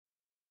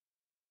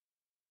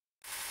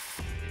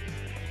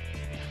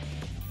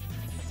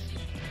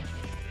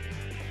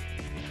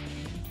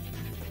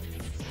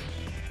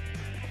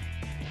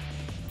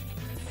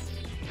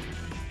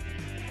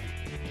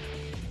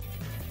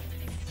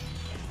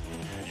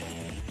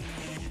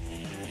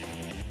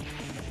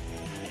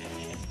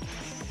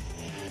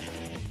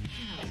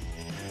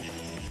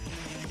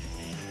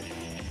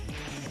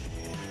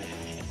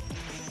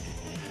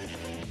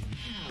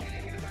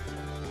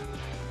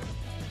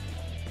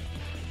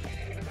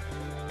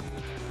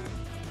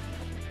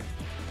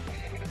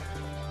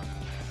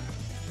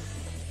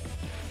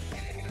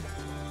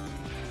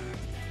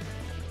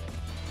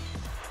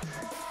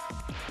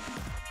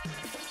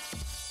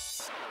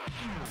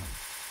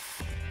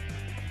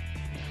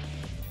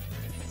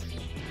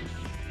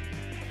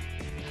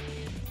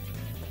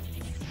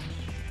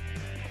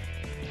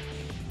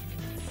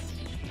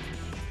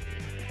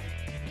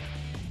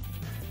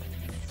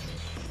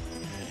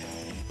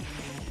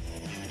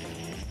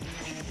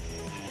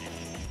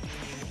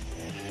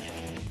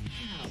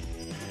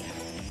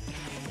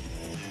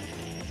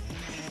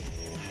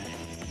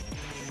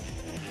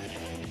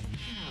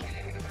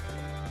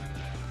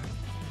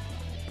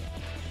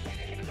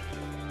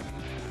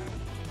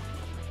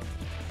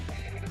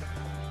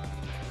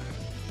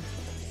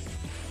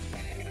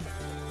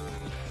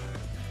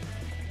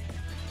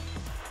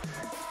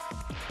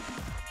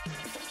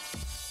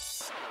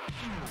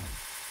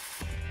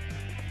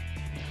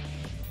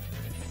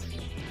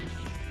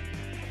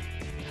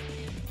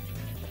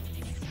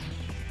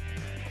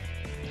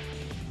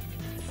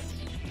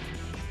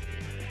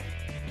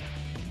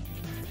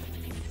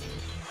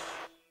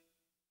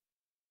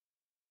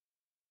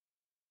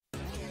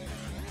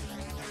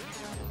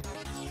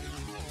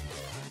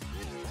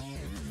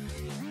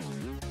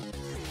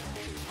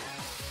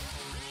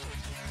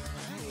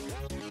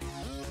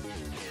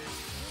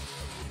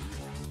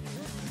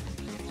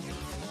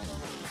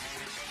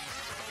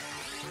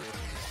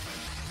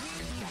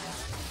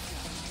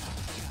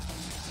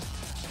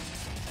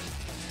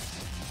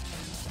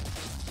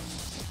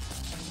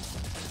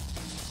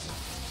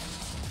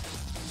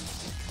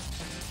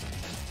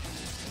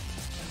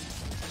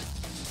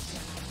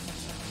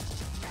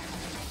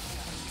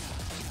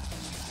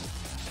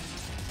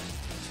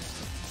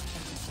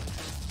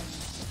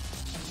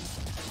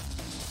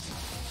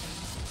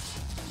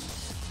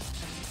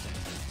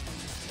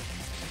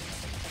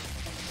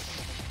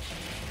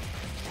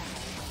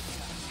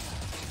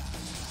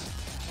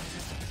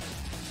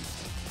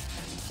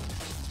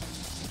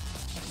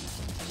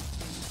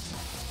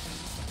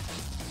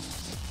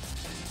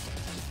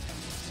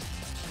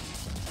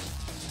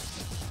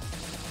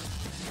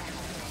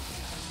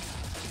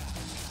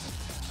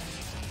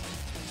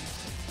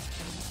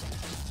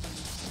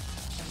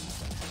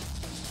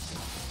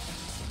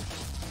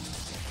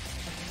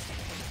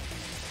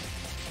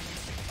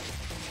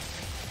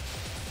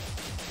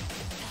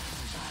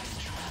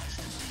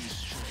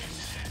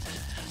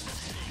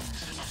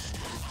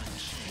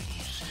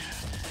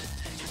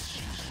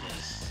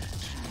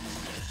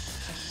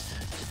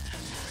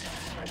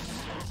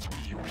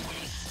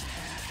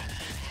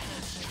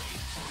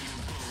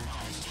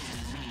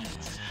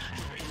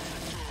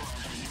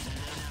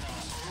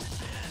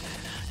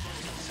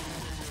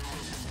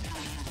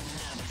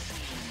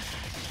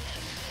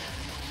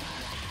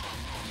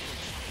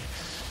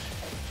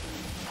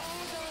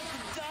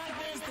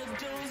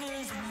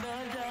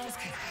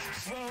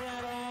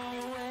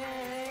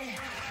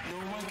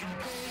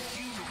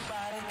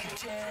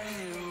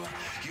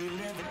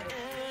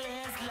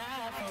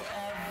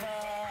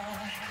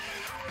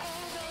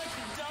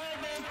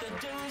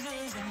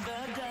dozes in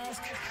the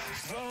dusk,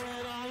 throw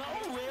it all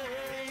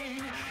away.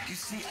 You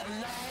see a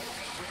light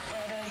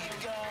wherever you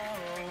go.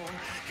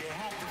 You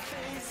have to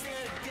face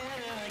it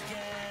again and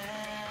again,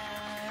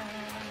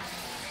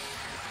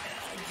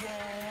 and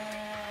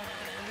again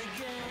and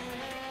again.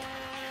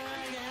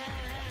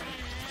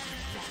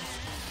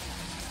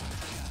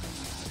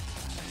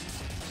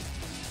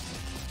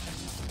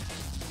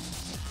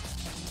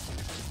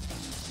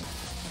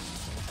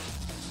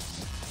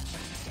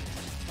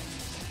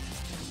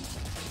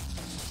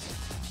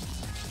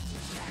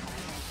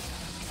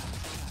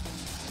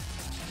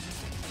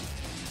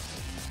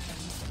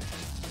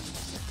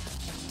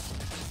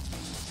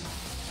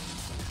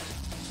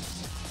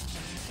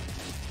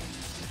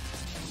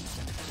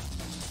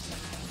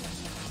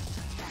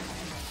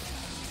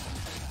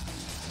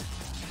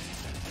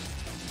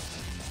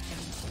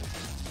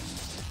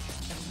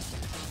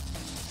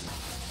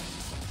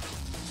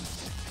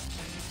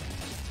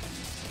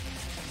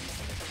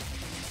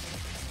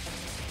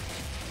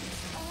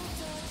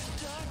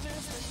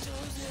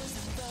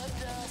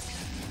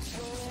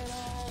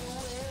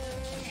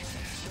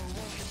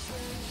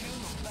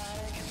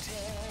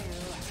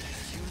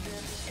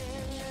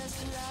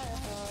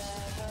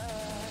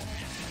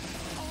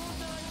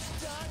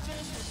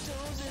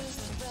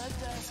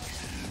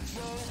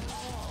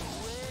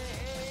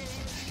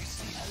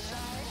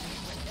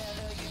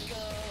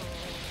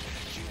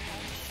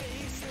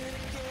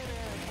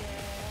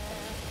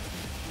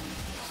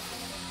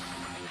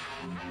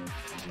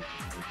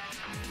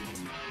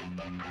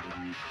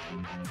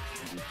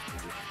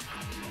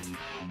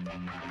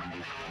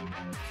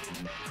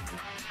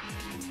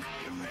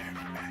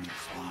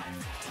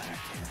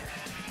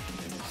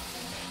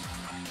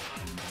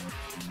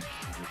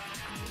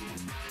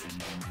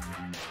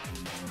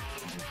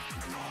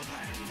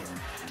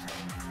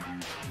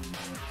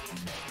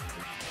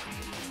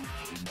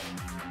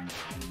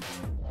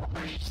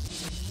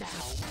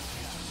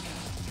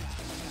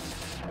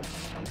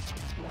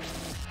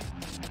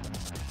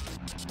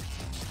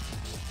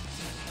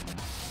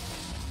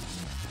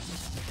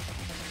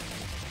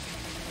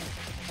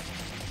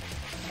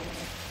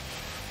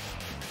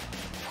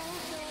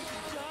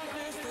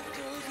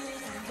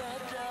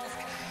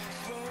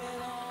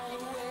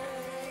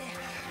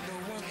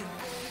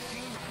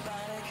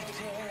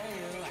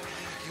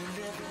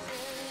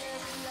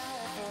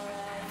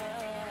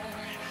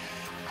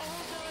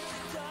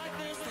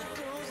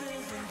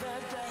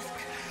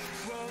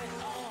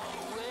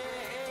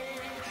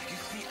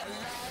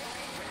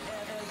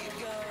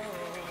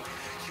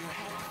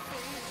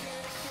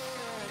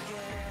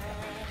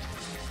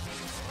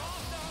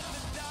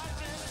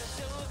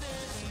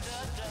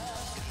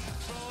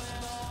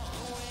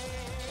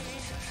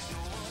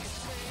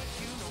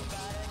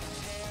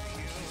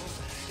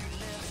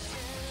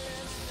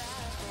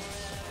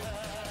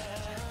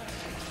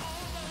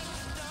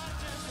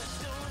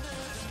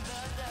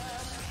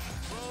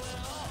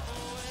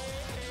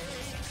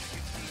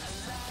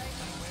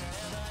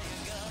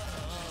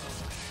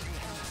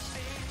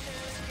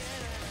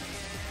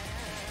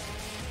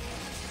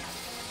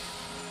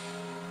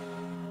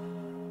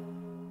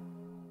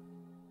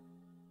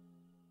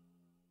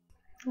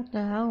 What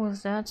the hell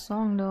was that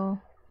song though?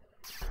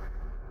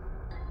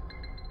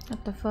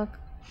 What the fuck?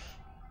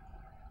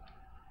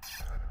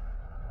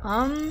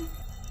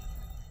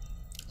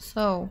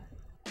 So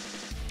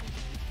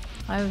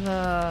I've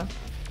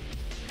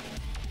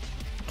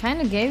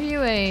kind of gave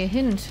you a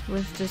hint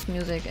with this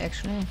music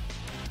actually.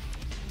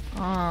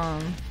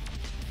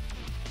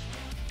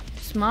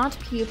 Smart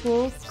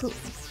people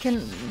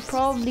can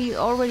probably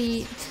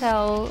already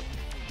tell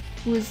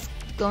who is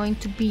going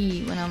to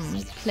be when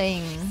I'm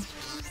playing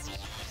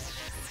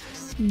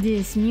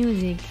this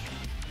music,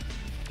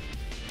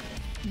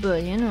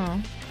 but you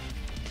know,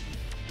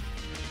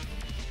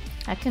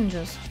 I can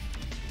just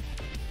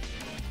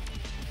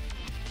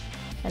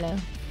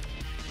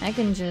I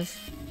can just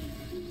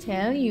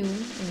tell you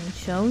and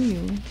show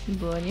you,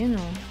 but you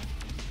know,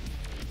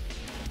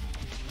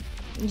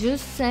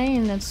 just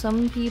saying that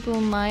some people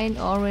might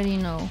already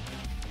know.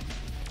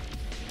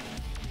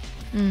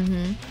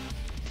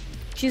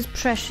 She's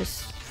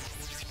precious,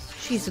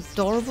 she's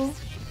adorable,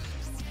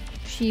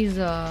 she's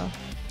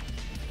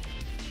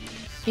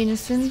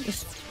innocent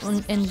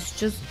and is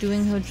just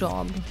doing her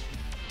job.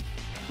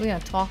 We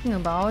are talking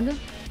about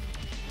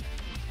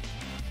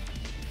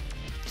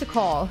the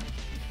call.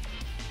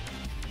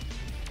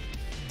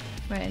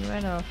 Wait,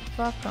 where the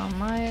fuck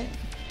am I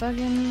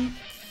fucking...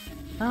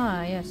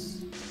 Ah,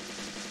 yes.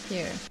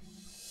 Here.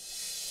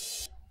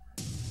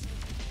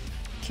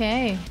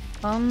 Okay.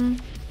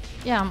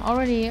 Yeah, I'm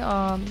already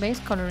base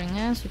coloring,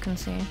 as you can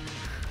see.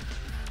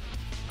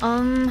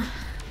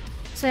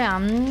 So yeah,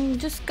 I'm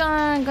just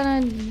gonna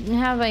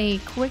have a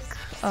quick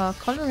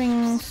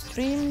coloring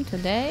stream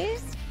today,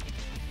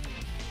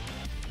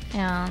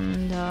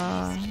 and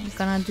I'm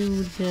gonna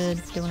do the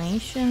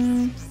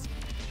donation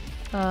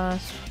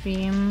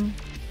stream,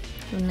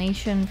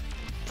 donation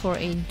for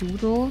a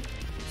doodle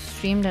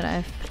stream that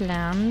I've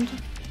planned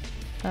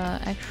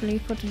actually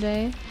for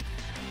today.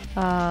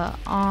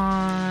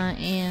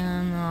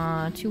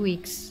 in 2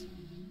 weeks,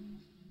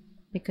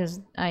 because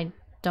I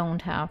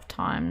don't have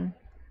time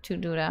to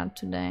do that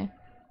today.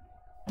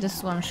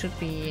 This one should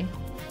be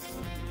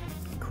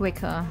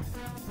quicker.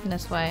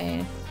 That's why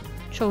I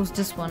chose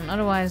this one.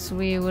 Otherwise,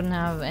 we wouldn't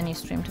have any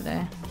stream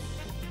today.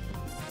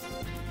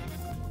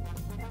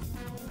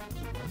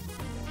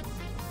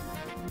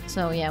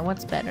 So yeah,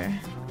 what's better?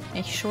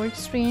 A short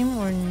stream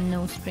or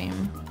no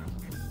stream?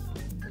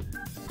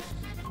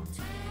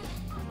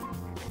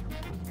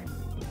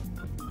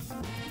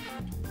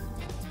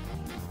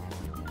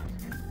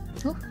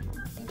 Oh,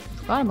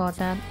 forgot about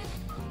that.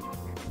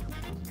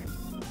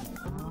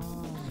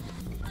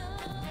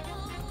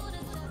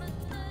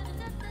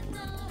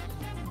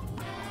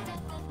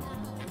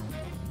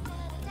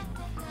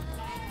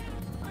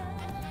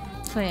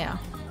 So yeah,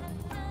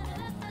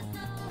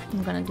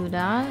 I'm gonna do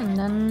that, and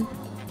then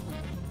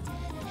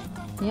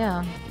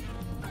yeah,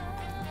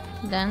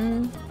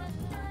 then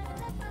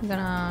I'm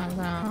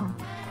gonna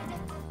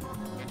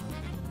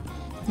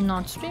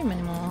not stream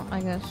anymore,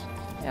 I guess.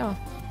 Yeah.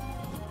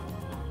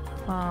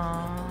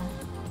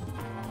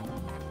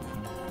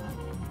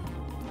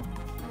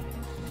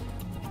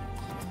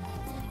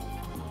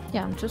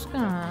 Yeah, I'm just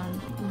gonna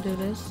do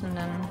this, and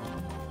then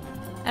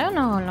I don't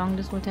know how long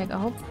this will take. I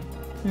hope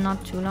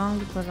not too long,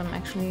 because I'm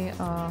actually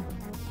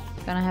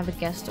gonna have a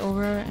guest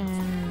over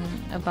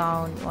in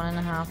about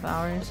 1.5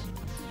 hours.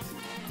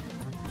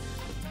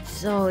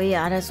 So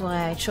yeah, that's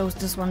why I chose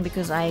this one,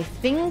 because I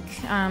think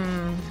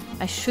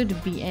I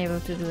should be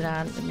able to do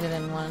that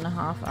within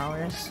 1.5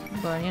 hours.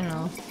 But you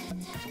know,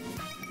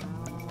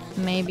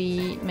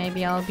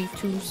 maybe I'll be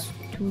too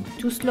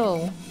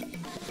slow.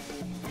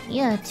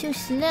 Yeah, too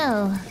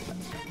slow.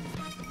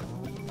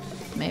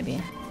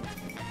 Maybe.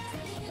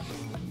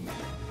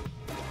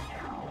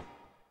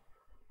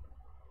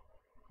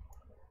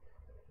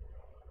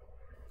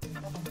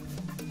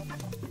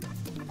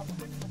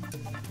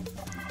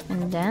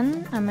 And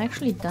then I'm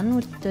actually done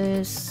with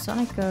the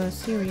Sonic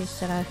series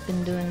that I've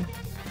been doing.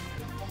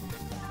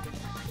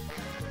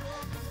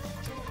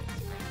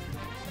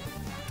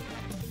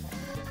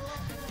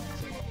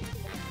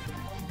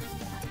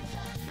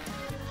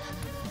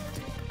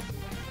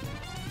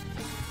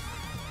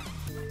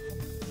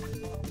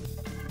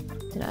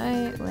 Did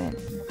I? Wait.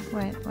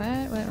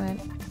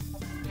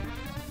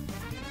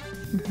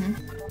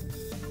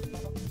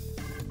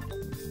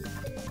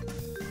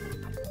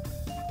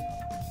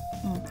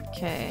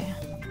 Okay.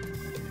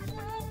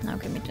 Now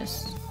give me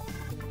this.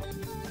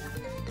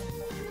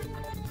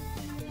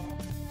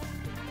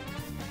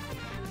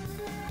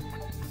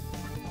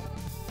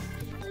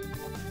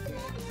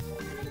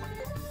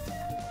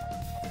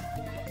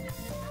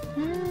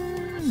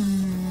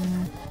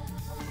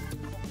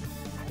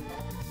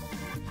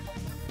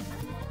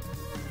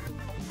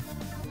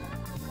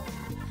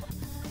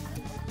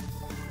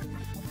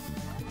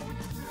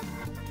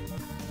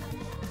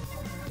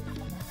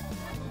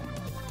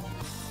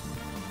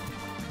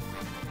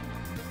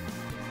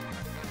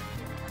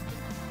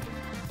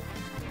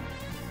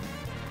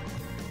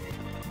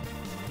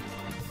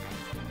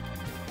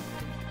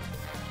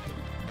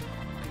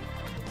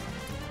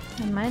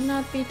 I might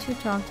not be too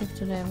talkative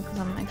today, because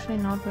I'm actually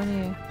not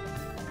really...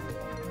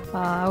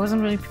 I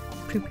wasn't really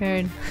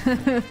prepared.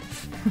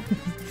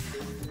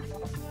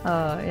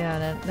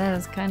 Yeah, that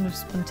is kind of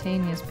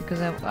spontaneous,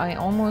 because I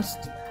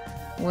almost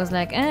was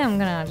like, I'm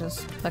gonna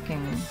just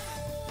fucking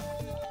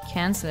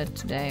cancel it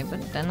today,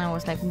 but then I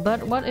was like,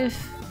 but what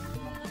if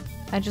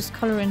I just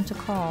color into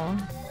call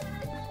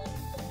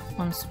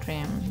on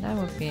stream? That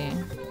would be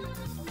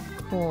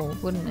cool,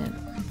 wouldn't it?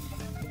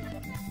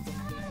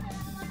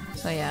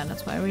 So yeah,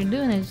 that's why we're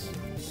doing this.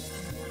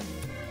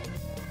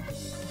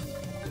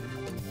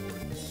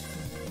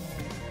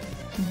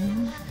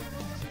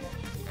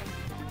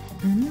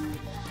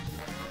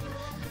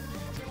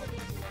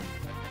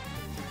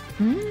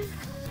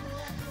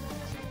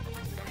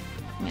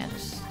 Yeah,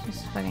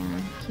 just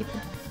fucking keep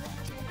it.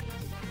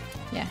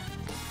 Yeah.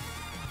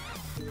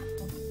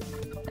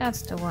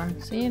 That's the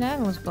one. See, that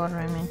was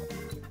bothering me.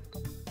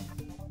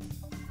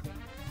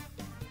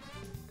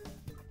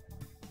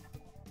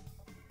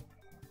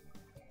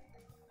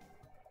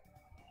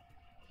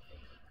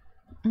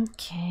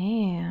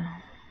 Okay.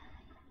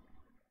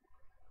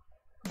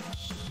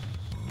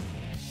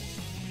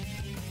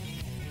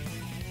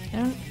 I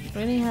don't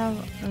really have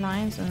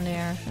lines in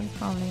there. I should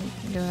probably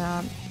do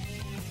that.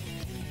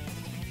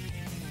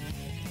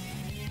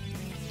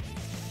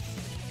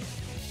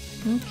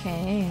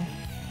 Okay.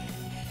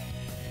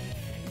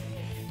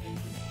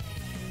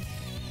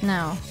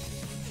 Now,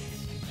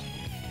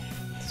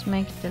 let's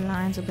make the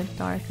lines a bit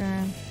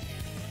darker.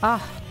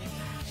 Ah,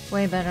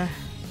 way better.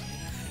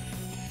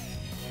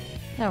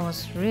 That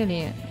was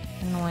really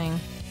annoying.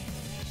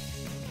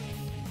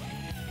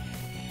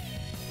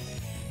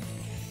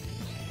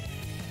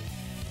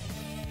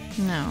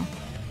 Now,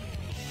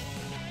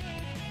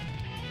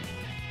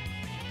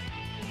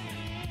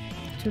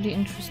 to the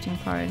interesting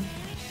part.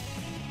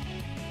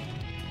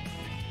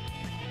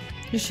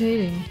 The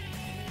shading.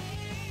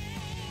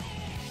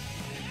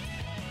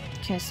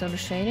 Okay, so the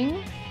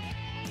shading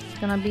is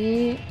gonna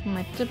be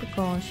my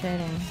typical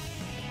shading,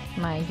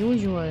 my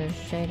usual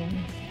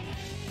shading,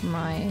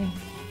 my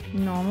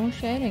normal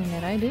shading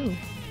that I do.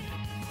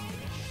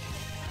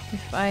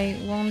 If I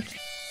won't,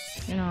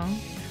 you know,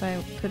 if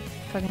I could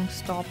fucking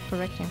stop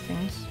correcting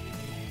things.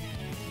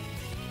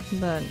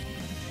 But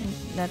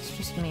that's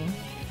just me.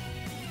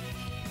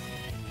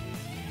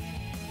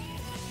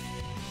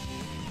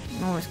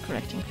 I'm always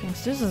correcting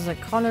things. This is a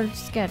colored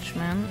sketch,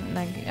 man.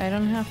 Like I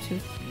don't have to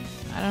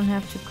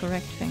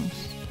correct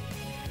things.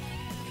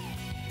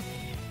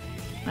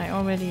 I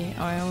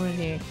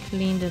already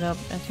cleaned it up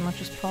as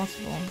much as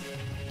possible.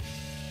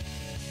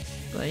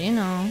 But you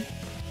know,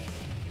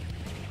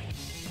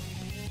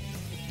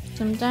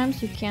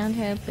 sometimes you can't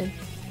help it.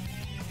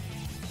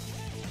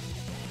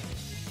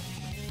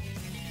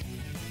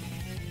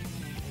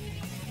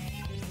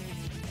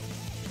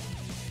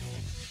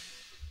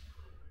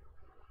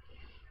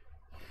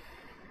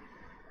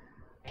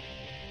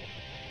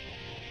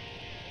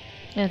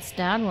 It's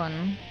that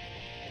one.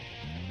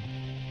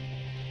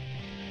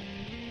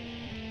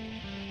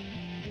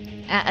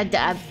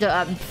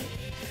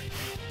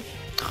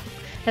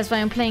 That's why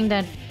I'm playing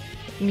that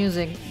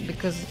music,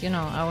 because, you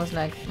know, I was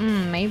like,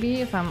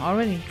 maybe if I'm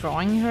already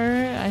drawing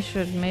her, I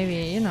should maybe,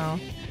 you know,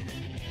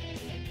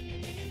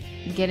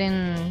 get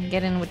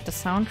in with the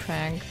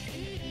soundtrack.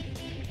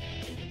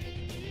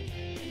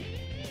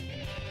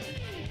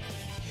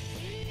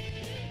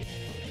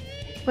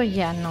 But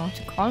yeah, no,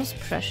 Tikal's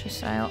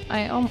precious.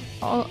 I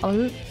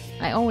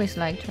always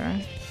liked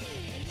her.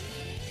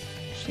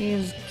 She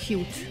is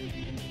cute.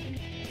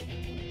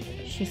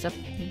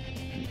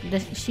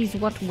 She's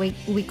what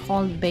we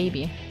call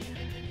baby.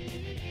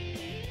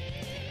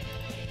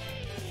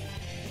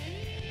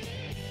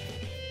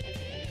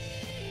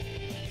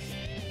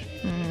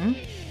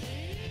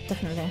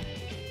 Definitely.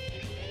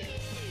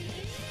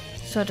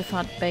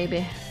 Certified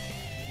baby.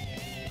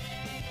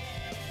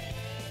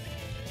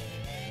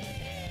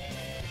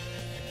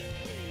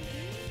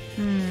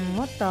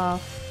 What the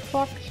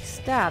fuck is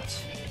that?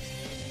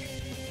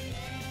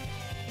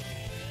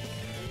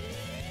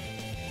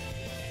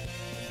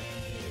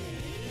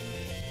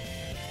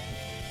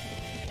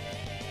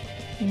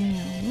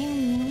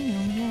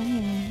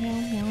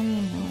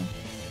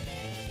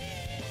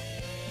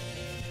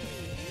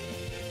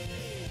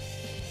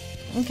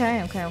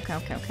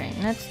 Okay.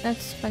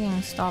 Let's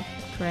fucking stop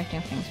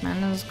correcting things,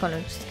 man. This is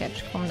colored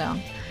sketch. Calm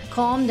down.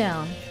 Calm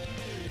down.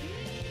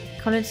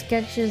 Colored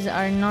sketches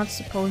are not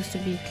supposed to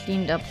be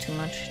cleaned up too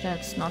much.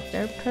 That's not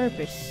their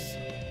purpose.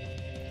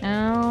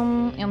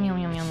 Yum.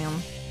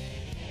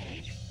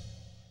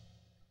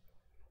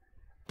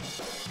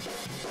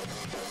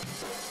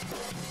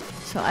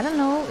 So I don't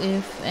know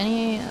if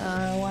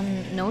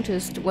anyone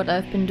noticed what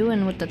I've been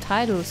doing with the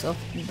titles of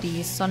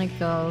the Sonic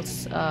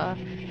Girls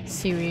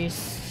series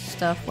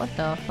stuff. What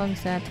the fuck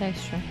is that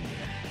texture?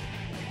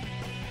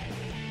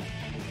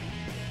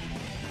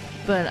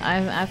 But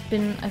I've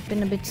been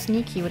a bit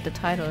sneaky with the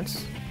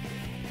titles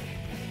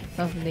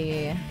of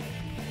the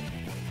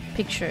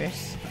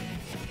pictures,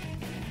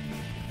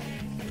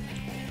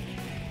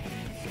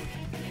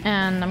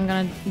 and I'm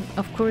gonna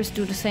of course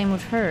do the same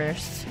with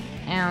hers.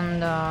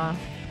 And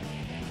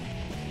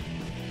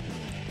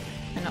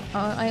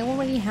I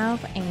already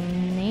have a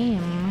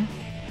name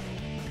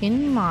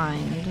in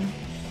mind.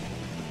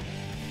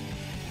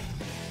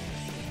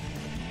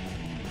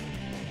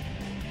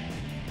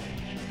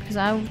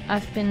 Because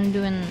I've been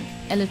doing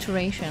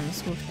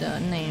alliterations with the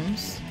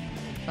names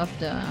of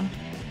the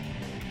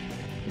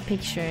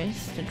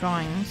pictures, the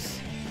drawings.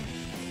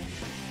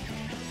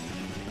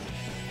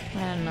 I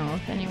don't know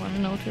if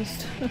anyone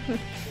noticed.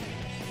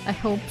 I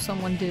hope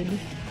someone did.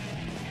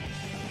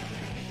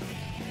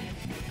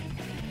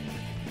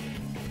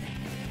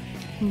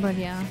 But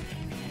yeah.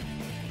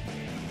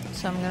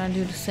 So I'm gonna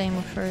do the same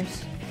with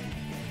hers.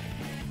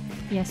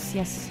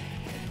 Yes.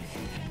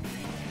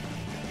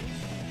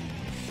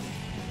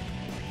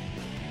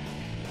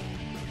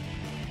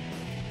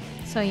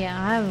 So yeah,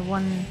 I have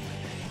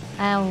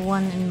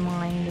one in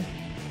mind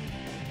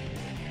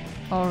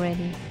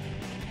already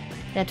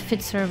that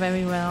fits her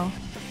very well.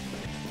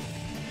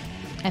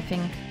 I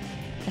think.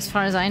 As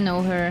far as I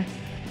know her,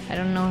 I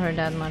don't know her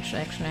that much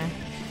actually.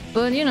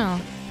 But you know,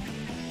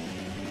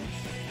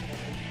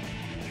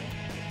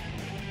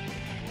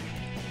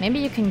 maybe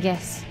you can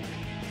guess.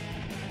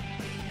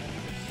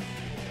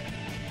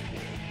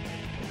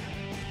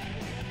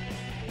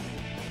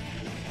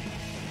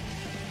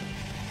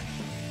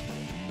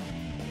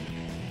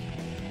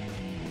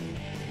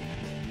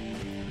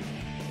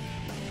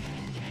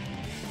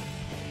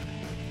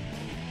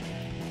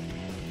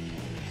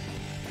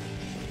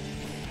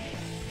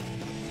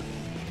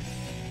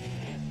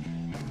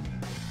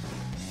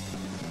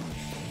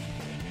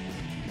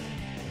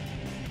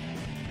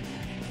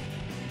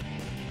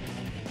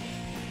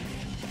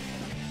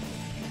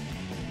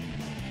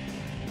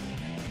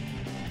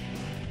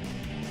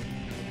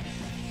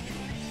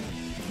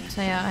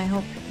 So yeah, I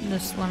hope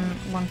this one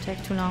won't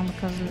take too long,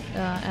 because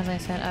as I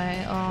said,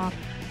 I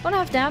Don't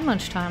have that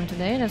much time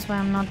today, that's why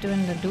I'm not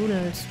doing the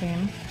doodle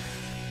stream.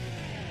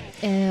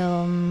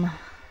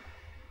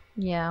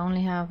 Yeah, I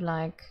only have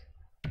like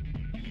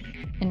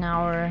an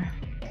hour.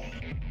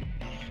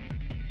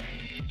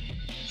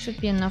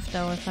 Should be enough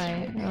though if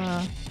I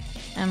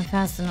am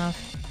fast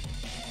enough.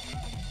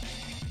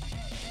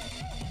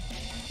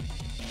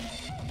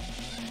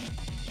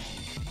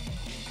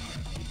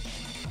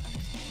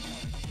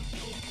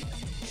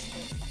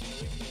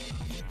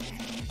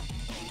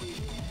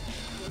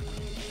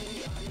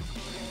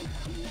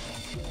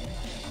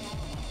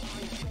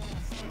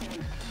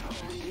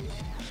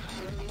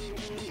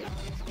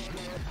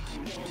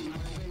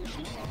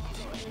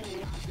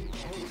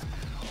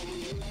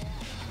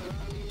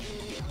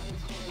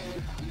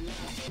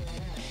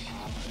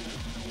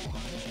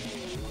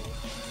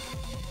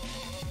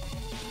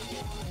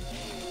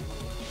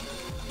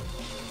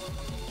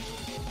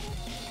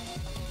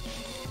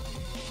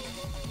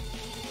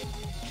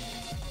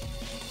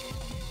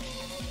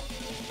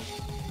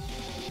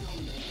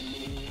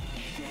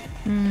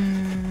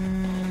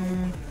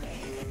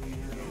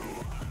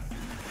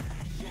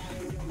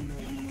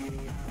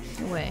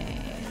 Wait,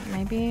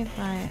 maybe if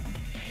I...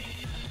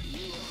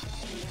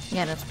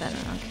 Yeah, that's better,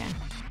 okay.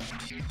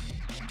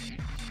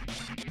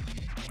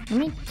 Let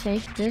me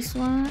take this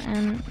one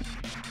and...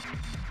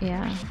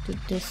 yeah, do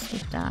this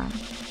with that.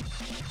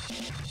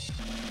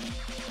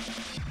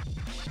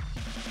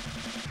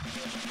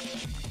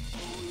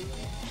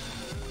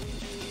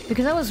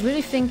 Because I was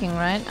really thinking,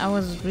 right? I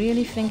was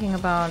really thinking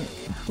about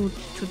who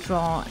to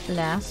draw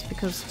last,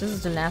 because this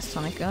is the last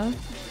Sonic Girl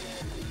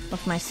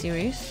of my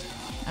series.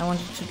 I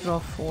wanted to draw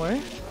 4.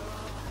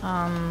 So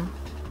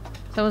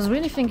I was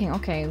really thinking,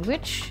 okay,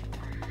 which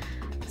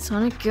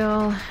Sonic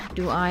Girl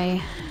do I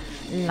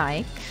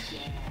like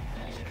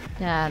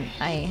that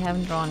I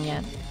haven't drawn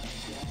yet?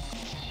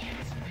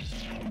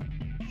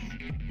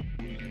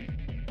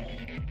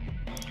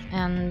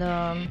 And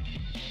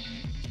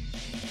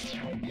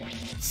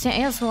so,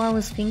 yeah, so I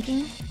was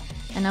thinking,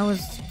 and I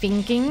was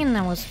thinking, and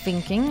I was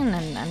thinking,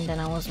 and then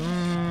I was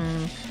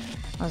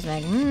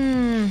like,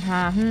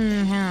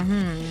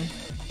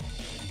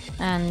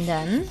 and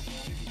then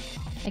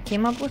I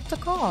came up with the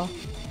call,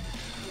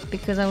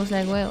 because I was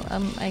like, well,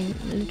 I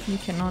literally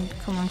cannot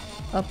come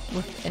up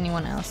with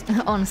anyone else,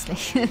 honestly.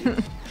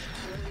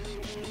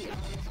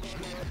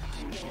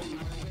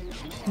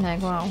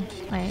 Like, wow,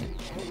 I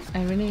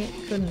really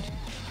couldn't.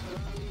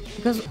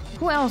 Because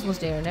who else was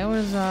there? There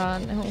was,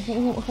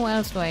 who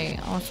else do I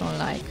also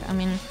like? I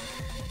mean,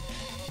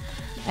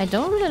 I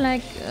don't really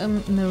like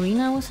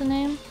Marina, was her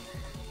name.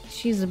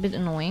 She's a bit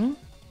annoying.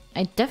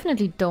 I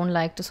definitely don't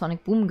like the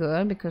Sonic Boom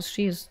Girl, because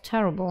she is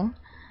terrible.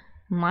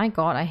 My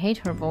god, I hate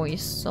her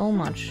voice so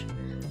much.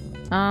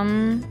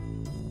 I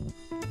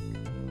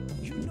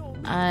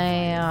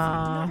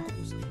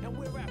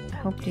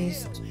hope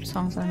these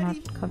songs are not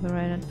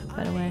copyrighted,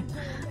 by the way.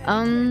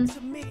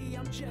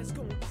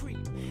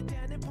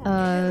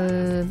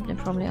 They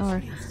probably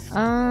are.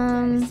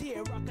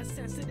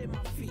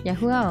 Yeah,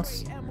 who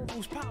else?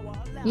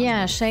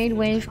 Yeah, Shade,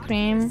 Wave,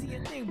 Cream.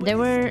 They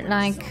were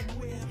like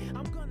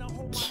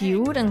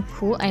cute and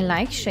cool. I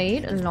like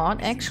Shade a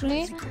lot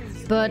actually,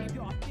 but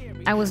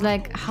I was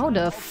like, how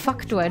the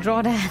fuck do I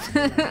draw that?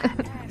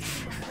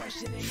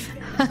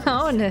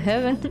 How in the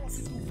heavens?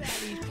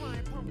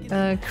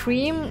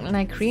 Cream,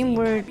 like Cream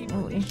were...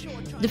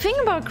 The thing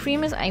about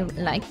Cream is I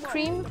like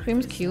Cream.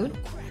 Cream's cute,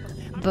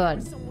 but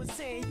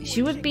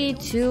she would be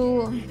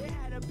too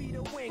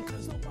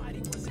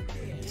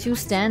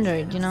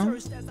standard, you know?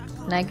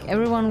 Like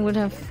everyone would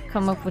have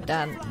come up with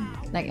that.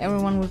 Like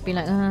everyone would be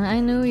like, I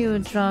knew you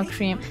would draw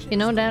Cream. You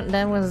know,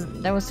 that was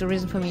the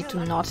reason for me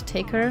to not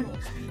take her,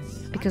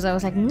 because I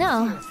was like,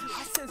 no,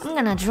 I'm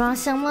gonna draw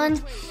someone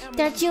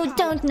that you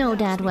don't know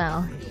that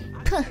well.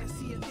 Puh.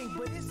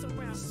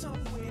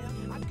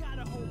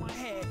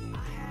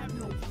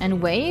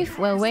 And Wave,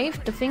 well,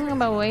 Wave, the thing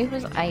about Wave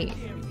is I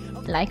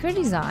like her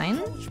design,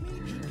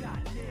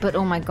 but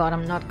oh my god,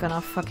 I'm not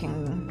gonna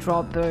fucking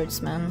draw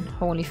birds, man.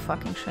 Holy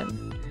fucking shit.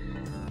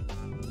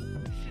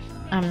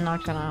 I'm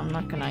not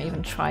gonna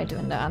even try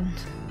doing that.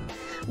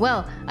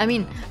 Well, I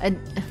mean,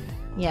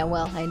 yeah,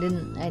 well, I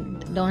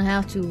don't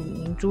have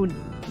to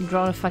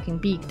draw a fucking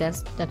beak.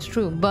 That's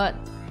true. But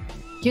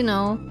you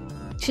know,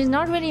 she's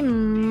not really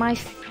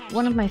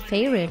one of my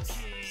favorites.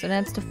 So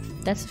that's the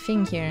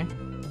thing here.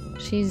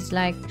 She's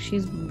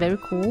very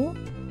cool,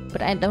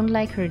 but I don't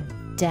like her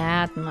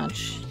that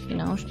much. You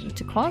know,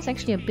 the call is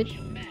actually a bit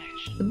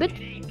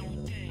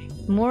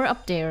more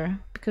up there,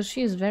 because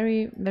she is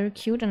very, very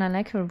cute, and I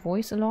like her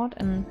voice a lot,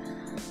 and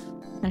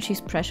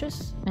she's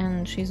precious,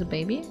 and she's a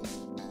baby.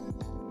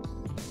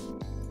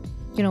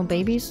 You know,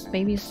 babies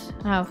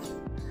have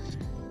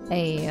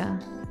a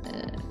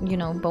you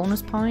know,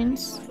 bonus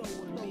points.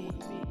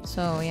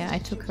 So yeah, I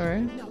took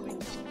her.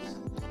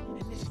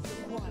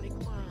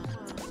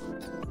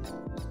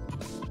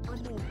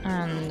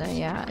 And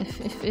yeah,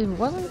 if it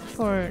wasn't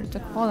for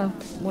the call, I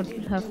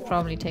would have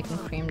probably taken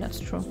Cream, that's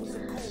true.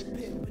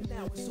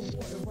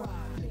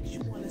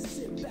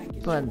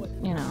 But,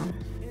 you know,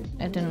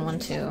 didn't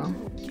want to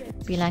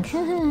be like,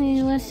 haha,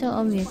 it was so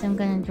obvious, I'm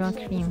gonna draw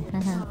cream,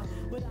 haha.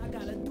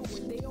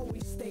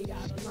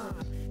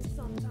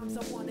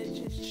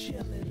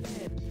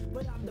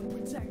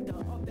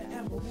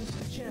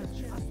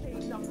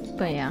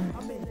 But yeah.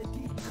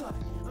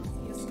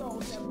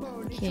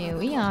 Here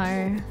we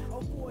are.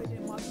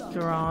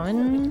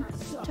 Drawing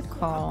the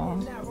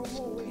call.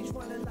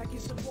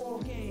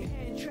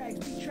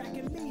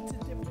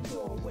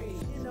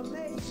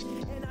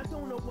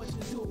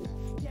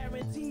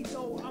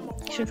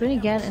 Should really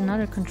get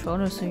another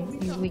controller so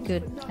we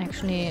could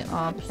actually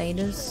play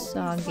this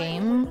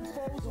game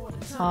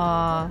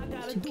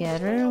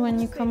together when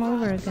you come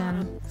over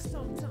again.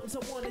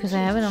 Because I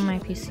have it on my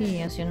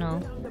PC, as you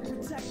know.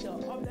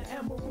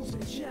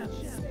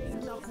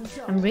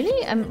 I'm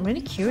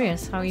really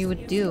curious how you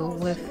would do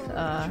with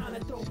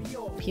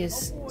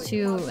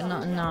PS2,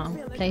 no,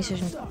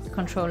 PlayStation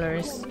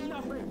controllers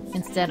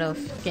instead of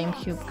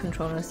GameCube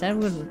controllers. That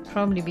would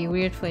probably be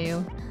weird for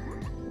you.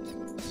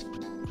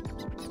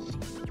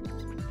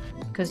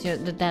 Because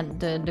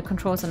the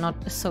controls are not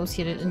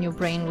associated in your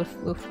brain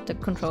with the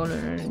controller,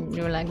 and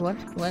you're like, what?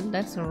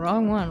 That's the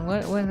wrong one.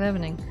 What's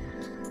happening?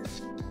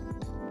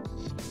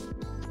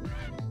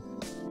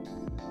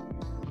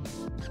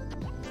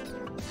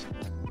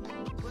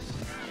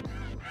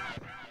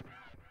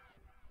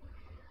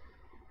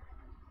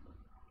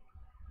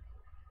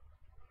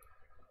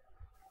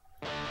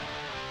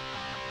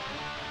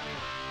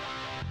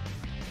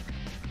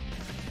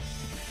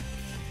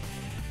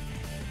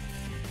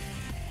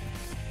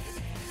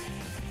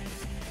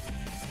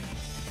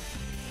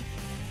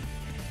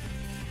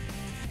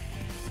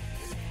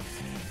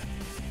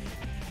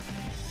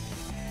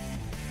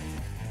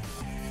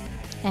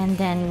 And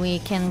then we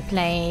can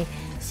play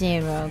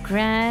Zero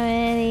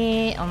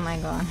Gravity. Oh my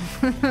god.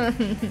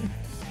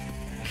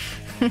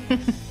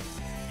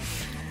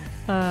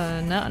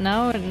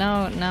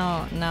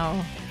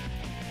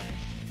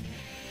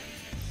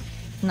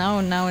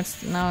 Now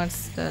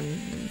it's the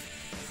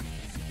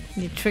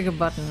trigger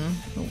button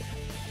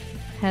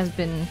has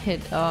been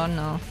hit. Oh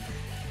no.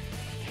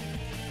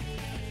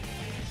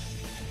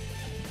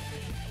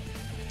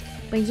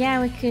 But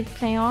yeah, we could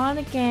play all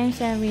the games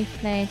that we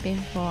played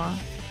before.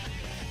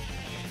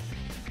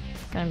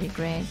 Gonna be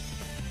great.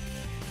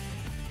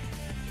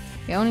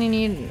 We only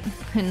need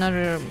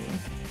another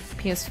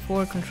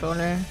PS4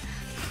 controller.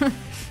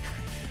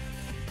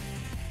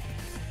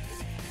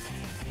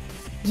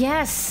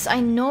 Yes,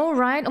 I know,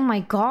 right? Oh my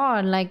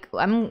god! Like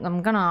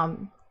I'm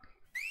gonna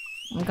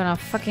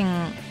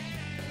fucking,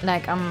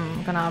 like,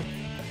 I'm gonna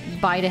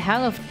buy the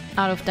hell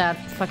out of that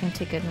fucking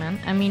ticket, man.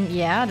 I mean,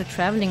 yeah, the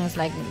traveling is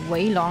like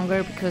way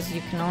longer because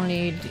you can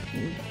only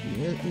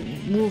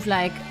move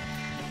like.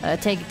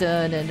 Take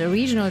the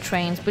regional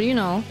trains, but you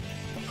know,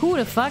 who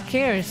the fuck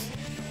cares?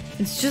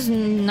 It's just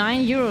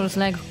 €9,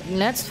 like,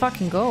 let's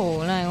fucking go.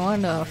 Like, what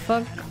the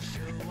fuck?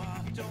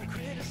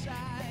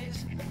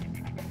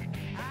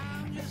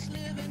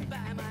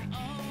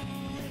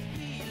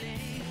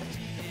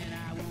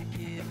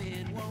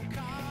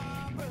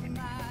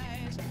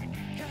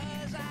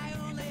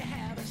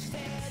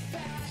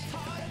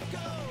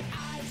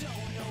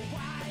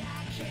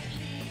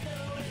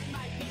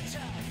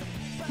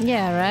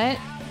 Yeah, right?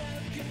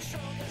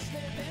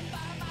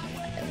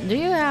 Do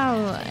you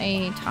have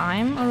a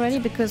time already?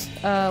 Because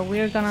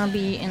we're gonna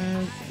be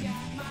in,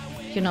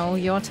 you know,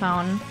 your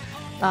town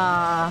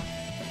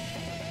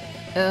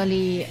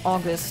early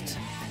August.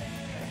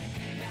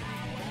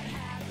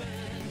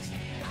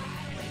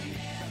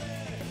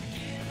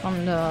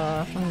 From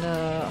the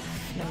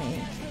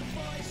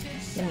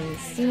let me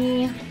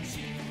see.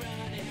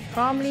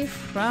 Probably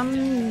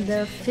from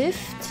the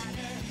 5th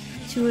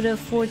to the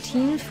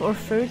 14th or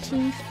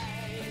 13th.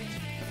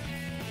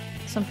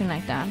 Something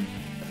like that.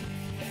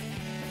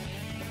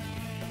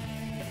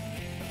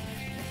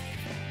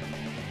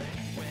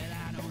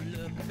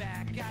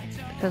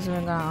 Because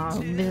we're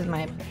gonna visit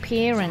my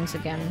parents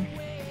again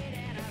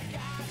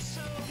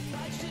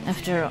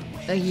after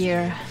a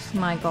year.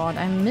 My god,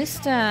 I miss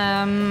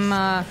them.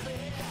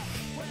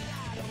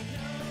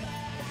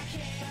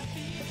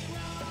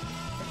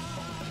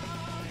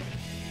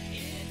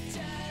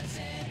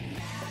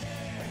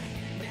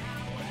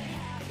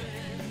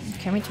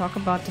 Can we talk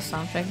about the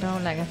soundtrack though?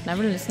 Like, I've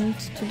never listened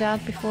to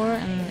that before,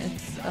 and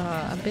it's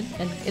a bit.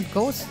 It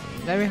goes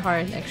very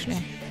hard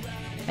actually.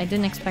 I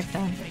didn't expect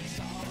that.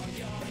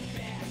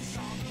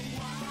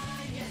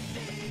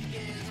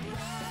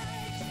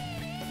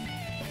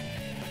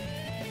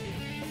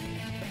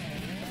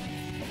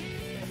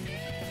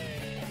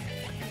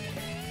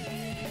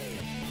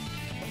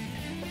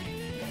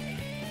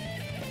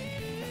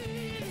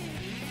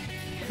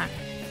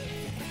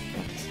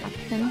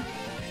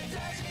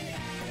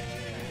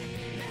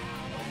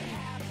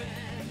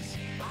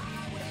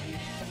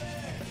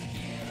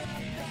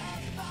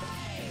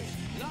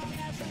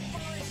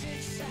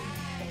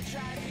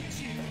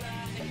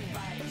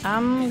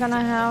 I'm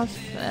gonna have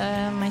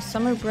my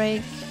summer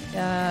break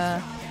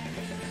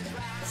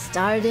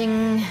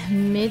starting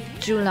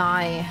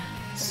mid-July,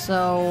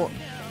 so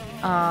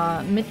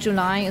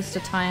mid-July is the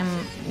time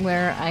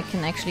where I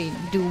can actually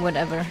do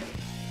whatever.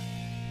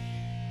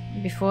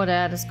 Before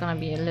that, it's gonna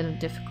be a little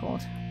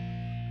difficult.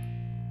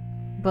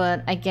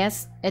 But I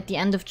guess at the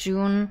end of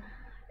June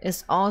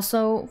is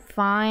also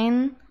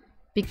fine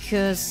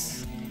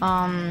because,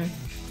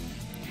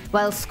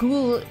 well,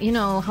 school, you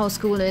know how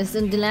school is.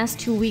 In the last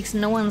 2 weeks,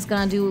 no one's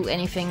gonna do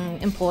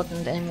anything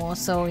important anymore.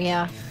 So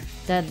yeah,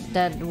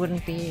 that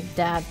wouldn't be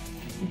that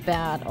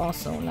bad.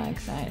 Also, like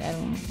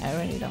I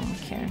really don't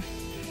care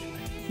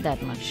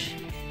that much.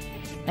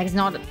 Like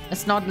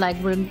it's not like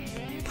we're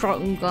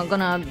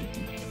gonna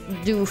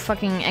do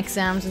fucking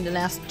exams in the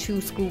last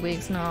 2 school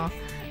weeks. No,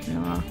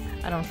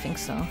 I don't think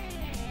so.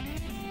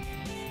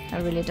 I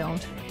really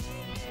don't.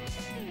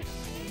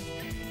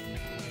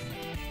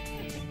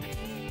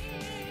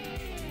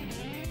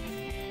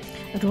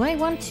 Do I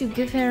want to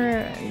give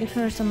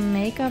her some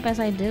makeup as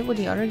I did with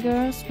the other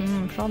girls?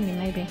 Probably,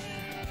 maybe.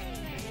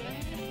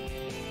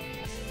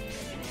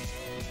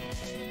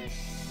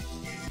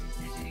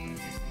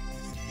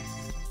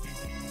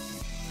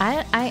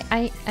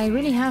 I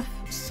really have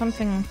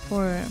something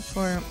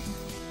for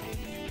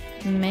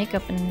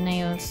makeup and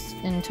nails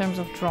in terms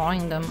of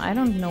drawing them. I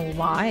don't know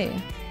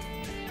why.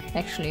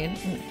 Actually,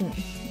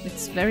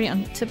 it's very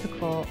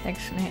untypical.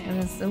 Actually,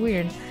 and it's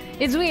weird.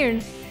 It's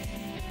weird.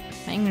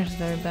 My English is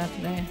very bad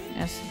today,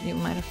 as you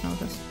might have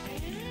noticed.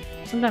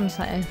 Sometimes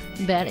I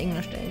have bad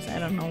English days. I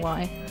don't know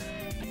why.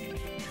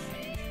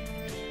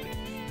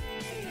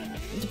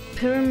 The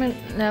pyramid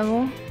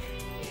level.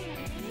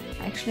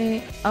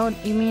 Actually, oh,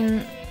 you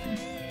mean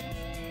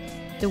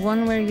the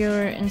one where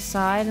you're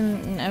inside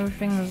and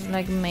everything was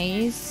like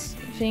maze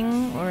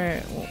thing, or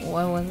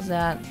what was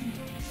that?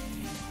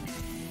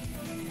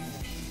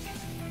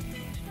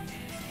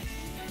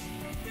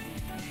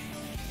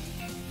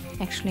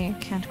 Actually, I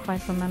can't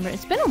quite remember.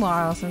 It's been a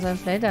while since I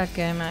played that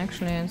game,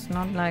 actually. It's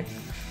not like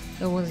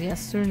it was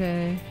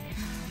yesterday.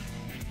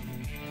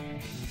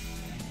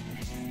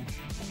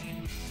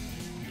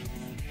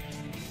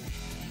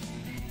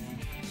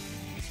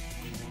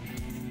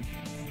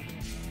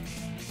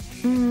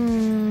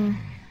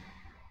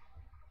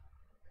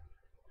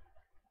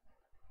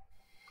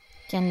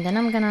 And then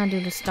I'm gonna do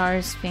the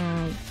stars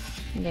thing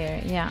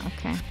there. Yeah,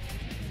 okay.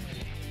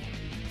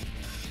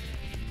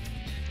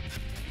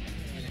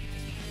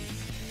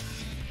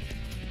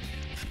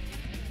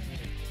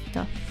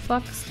 The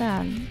fuck's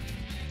that?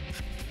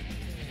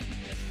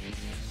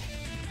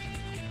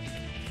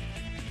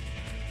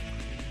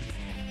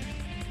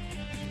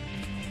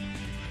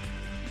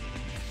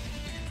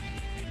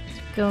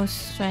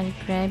 Ghost trying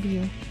to grab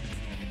you.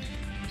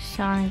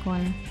 Sonic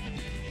one.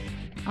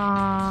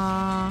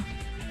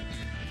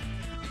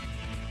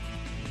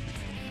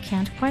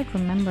 Can't quite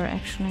remember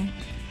actually.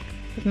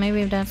 But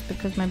maybe that's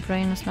because my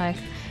brain is like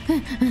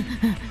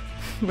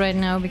right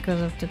now because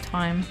of the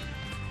time.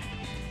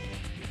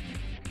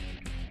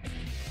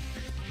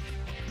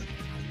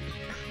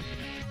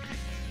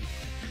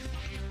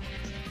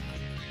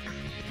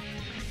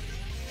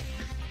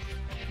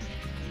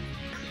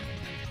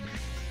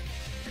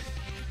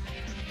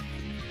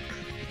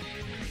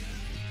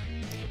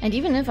 And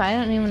even if I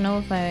don't even know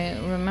if I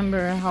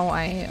remember how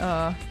I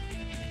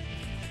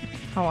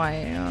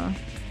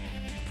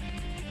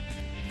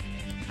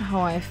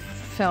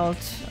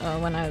felt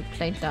when I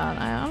played that,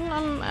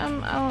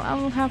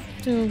 I'll have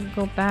to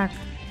go back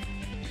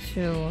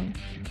to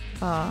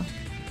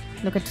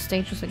look at the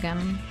stages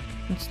again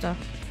and stuff.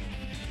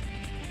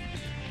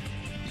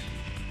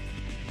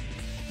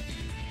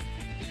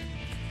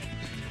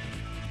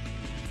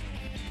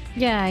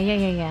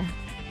 Yeah.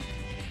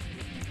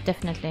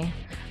 Definitely.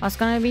 Oh, it's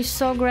gonna be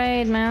so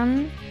great,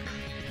 man.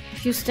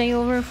 If you stay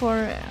over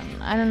for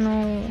I don't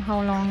know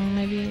how long,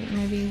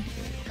 maybe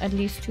at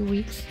least 2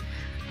 weeks.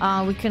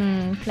 We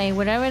can play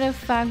whatever the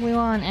fuck we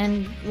want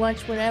and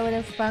watch whatever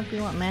the fuck we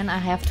want. Man, I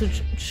have to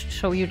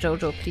show you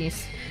JoJo,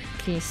 please.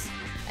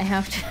 I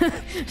have to.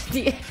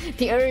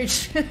 the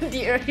urge,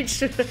 the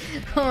urge.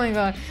 Oh my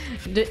god,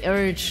 the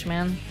urge,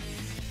 man.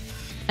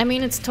 I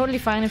mean, it's totally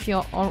fine if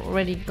you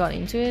already got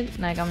into it.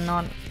 Like, I'm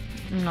not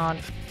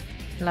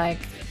like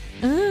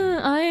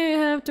I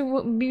have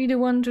to be the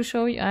one to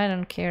show you. I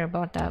don't care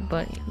about that,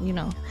 but you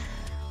know,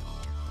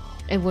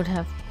 it would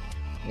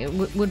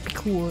be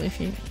cool if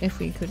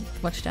we could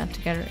watch that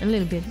together a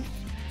little bit.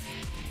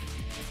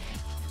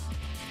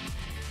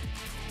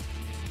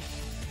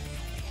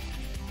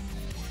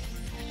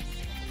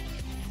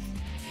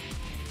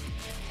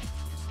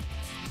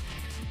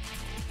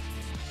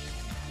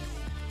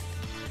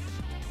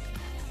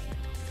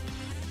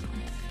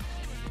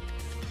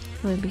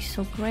 It will be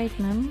so great,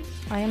 man.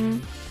 I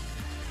am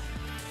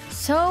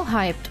so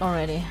hyped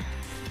already.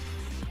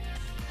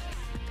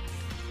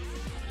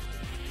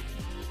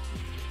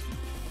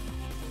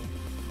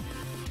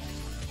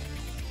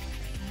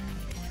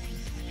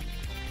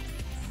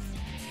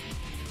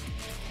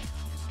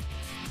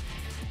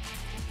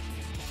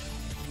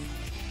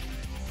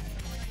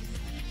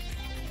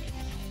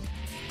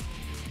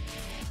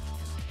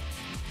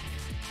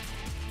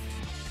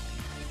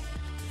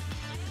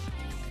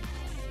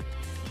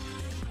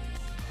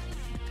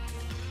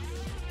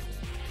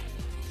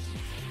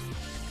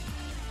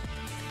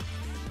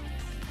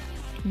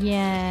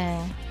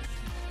 Yeah.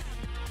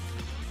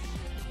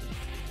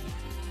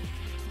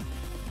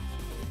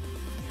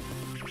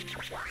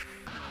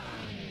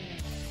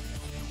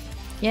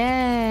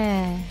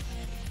 Yeah.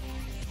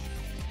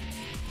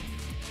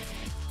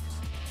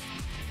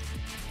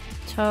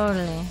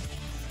 Totally.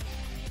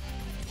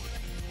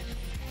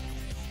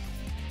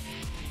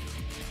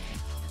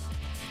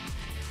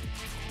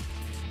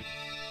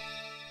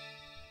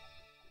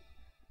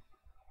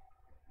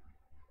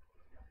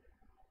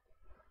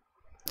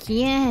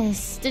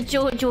 Yes, the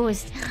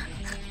JoJo's.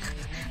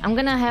 I'm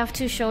gonna have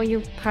to show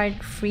you part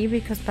 3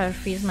 because part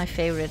 3 is my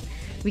favorite.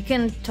 We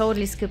can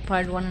totally skip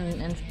part 1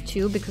 and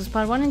 2 because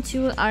part 1 and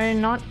 2 are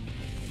not...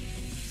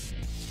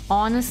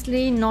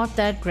 honestly, not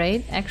that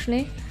great,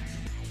 actually.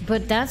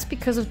 But that's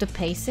because of the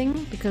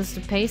pacing, because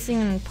the pacing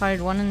in part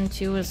 1 and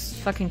 2 is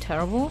fucking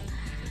terrible.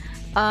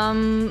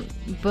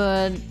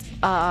 But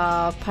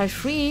part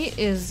 3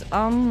 is...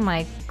 oh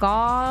my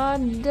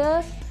god...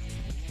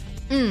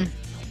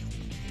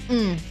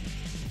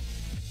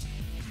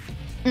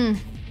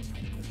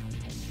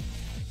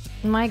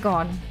 My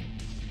god.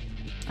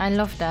 I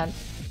love that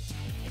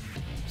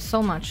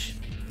so much.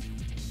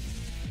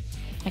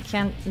 I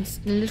can't... it's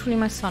literally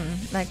my son.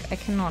 Like, I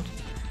cannot.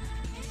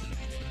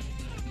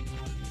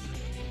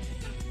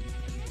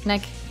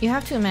 Like, you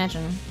have to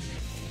imagine.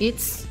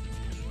 It's...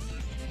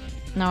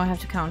 now I have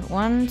to count.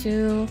 1,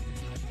 2,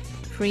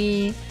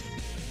 3,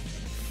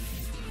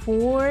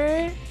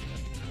 4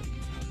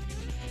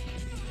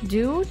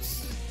 dudes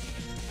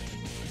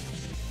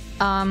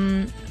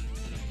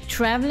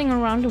traveling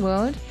around the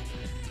world.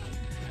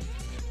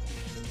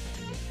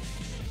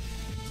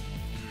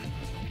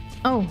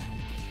 Oh,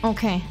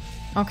 okay.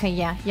 Okay,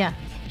 yeah.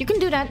 You can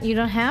do that. You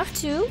don't have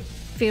to,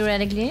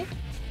 theoretically.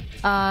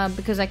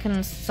 Because I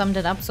can sum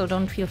that up, so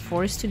don't feel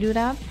forced to do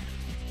that.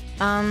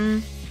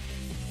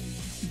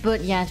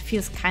 But yeah, it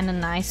feels kind of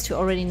nice to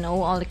already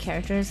know all the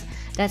characters.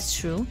 That's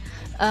true.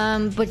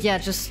 But yeah,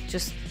 just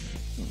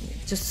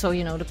so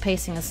you know, the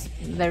pacing is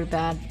very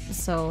bad.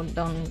 So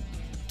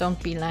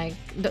don't be like,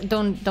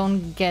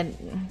 don't get,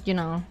 you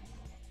know.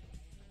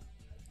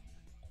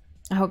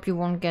 I hope you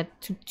won't get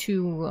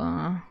too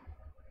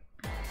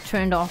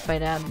turned off by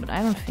that, but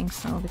I don't think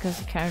so, because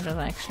the characters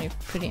are actually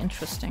pretty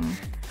interesting.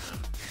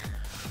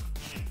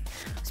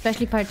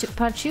 Especially part 2.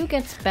 Part 2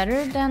 gets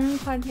better than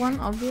part 1,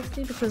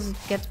 obviously, because it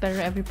gets better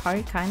every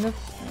part, kind of.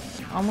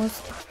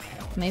 Almost.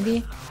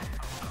 Maybe.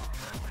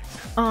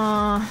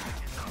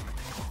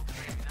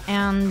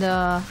 And,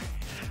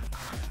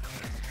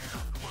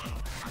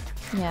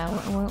 yeah,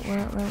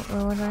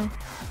 where was I?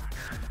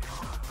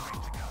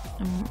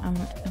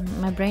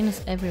 My brain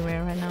is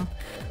everywhere right now.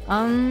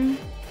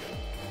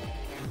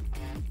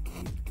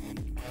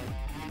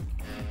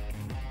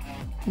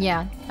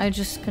 Yeah, I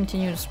just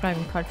continue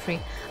describing part 3.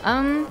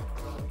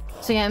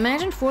 So yeah,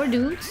 imagine 4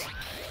 dudes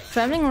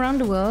traveling around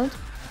the world,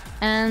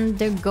 and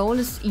their goal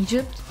is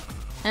Egypt,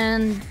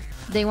 and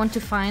they want to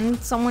find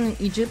someone in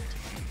Egypt,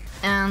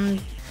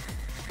 and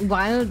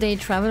while they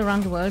travel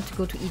around the world to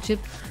go to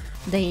Egypt,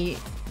 they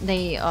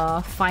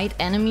fight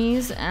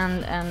enemies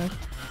and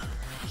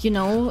you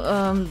know,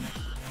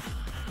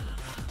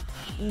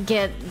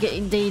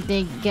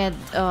 they get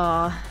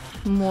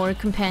more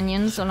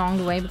companions along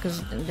the way,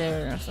 because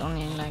there's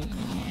only like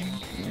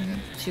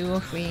 2 or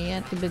 3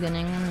 at the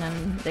beginning, and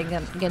then they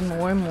get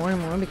more and more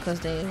and more because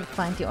they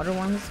find the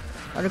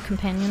other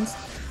companions,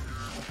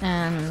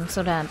 and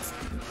so that's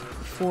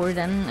 4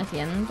 then at the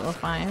end, or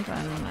 5.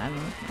 I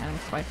don't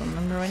quite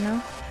remember right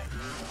now.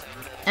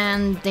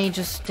 And they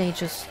just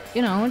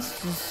you know,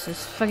 it's a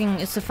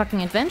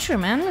fucking adventure,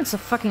 man. It's a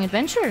fucking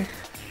adventure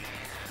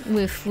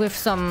with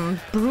some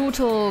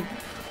brutal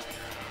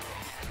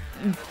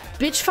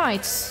bitch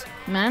fights,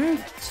 man.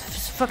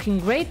 It's fucking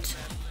great.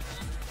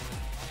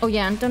 Oh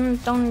yeah, and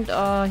don't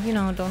you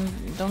know,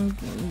 don't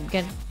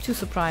get too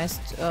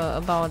surprised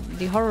about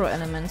the horror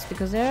elements,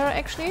 because there are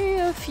actually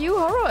a few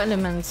horror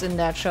elements in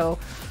that show.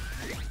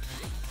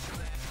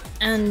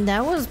 And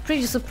that was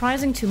pretty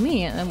surprising to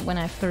me when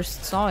I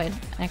first saw it,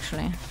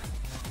 actually.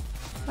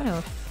 What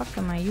the fuck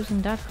am I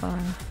using that for?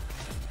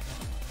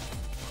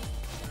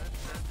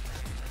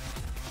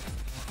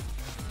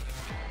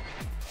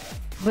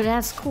 But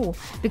that's cool,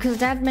 because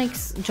that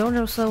makes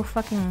JoJo so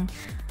fucking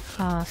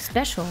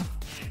special.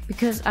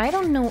 Because I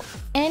don't know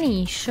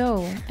any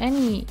show,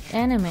 any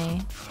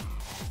anime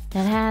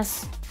that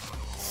has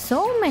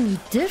so many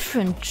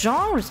different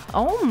genres.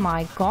 Oh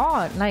my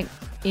god, like,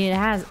 it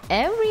has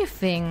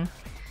everything.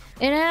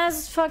 It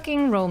has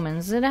fucking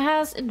romance, it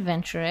has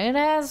adventure, it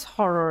has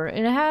horror,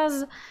 it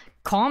has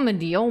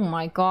comedy. Oh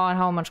my god,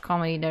 how much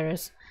comedy there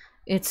is.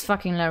 It's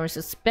fucking hilarious,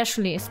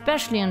 especially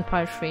in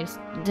part 3.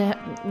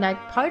 Like,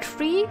 part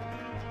 3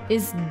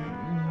 is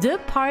the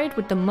part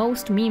with the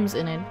most memes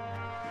in it.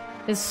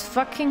 It's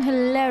fucking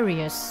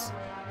hilarious.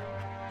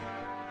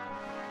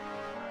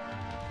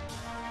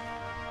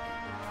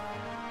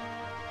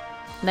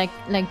 Like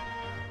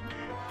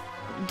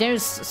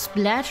there's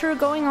splatter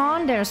going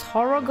on, there's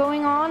horror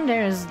going on,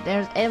 there's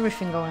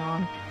everything going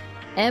on.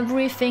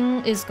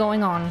 Everything is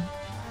going on.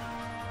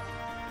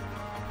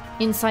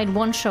 inside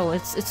one show.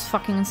 It's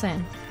fucking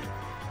insane.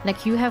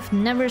 Like, you have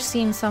never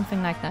seen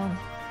something like that.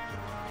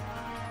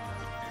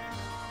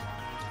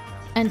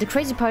 And the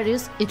crazy part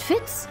is, it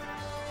fits.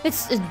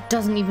 It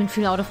doesn't even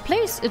feel out of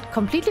place. It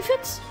completely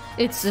fits.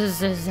 It's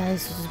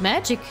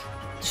magic.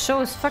 The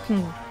show is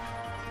fucking...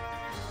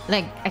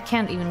 Like, I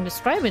can't even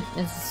describe it.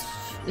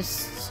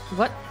 It's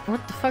what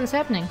the fuck is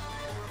happening?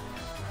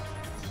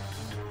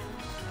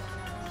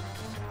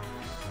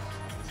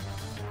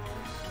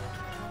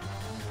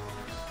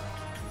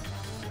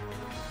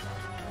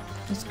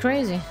 It's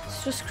crazy.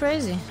 It's just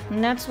crazy.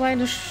 And that's why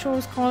the show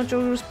is called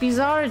JoJo's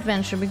Bizarre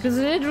Adventure, because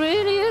it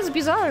really is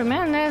bizarre,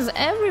 man. There's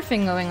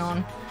everything going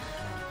on.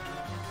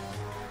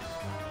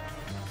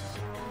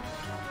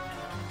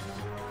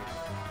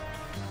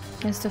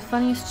 It's the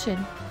funniest shit.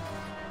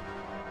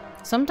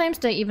 Sometimes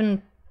they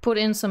even put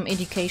in some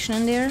education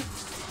in there,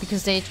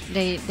 because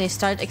they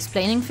start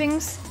explaining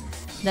things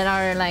that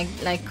are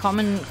like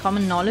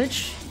common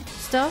knowledge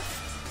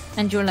stuff,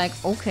 and you're like,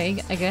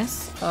 okay, I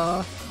guess.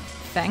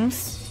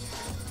 Thanks.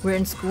 We're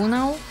in school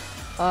now.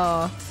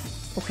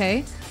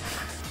 Okay.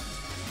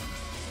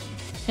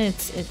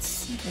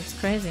 It's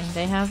crazy.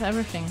 They have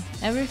everything.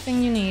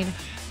 Everything you need.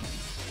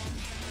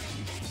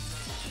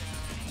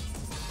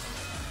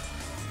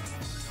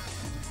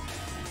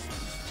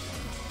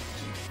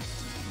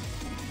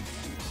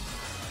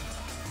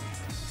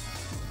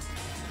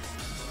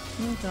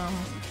 What the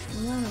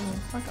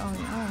fuck are we?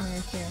 Oh,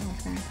 we're here.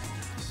 Okay.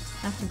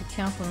 I have to be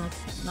careful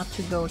not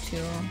to go to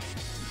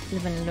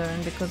Live and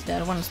Learn, because the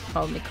other one is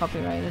probably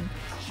copyrighted.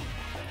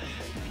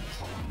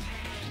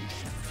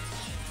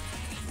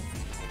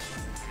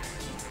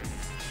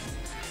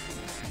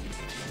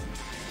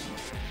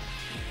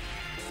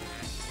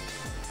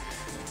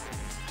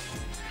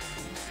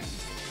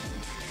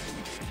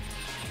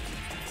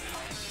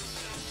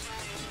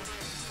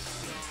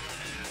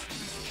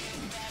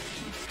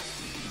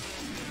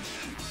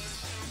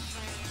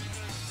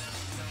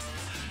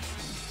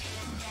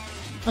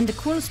 And the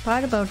coolest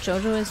part about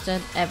JoJo is that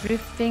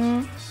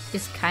everything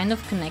is kind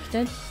of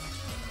connected.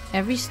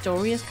 Every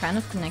story is kind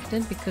of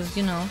connected because,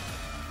 you know,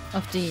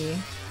 of the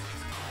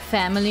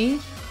family.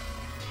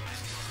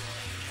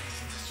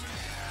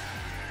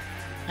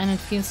 And it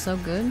feels so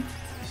good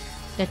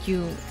that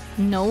you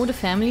know the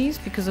families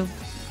because of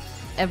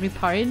every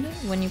part.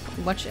 When you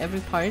watch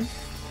every part,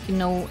 you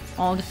know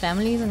all the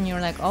families and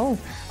you're like, oh,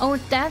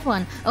 it's that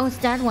one. Oh, it's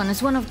that one.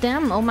 It's one of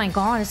them. Oh my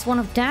god, it's one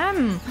of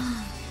them.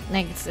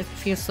 Like, it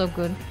feels so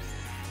good.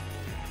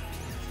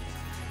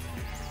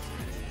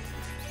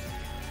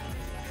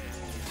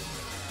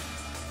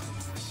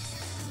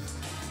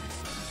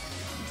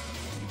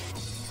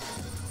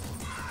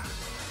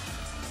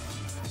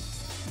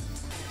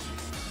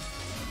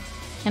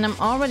 And I'm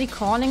already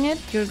calling it.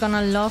 You're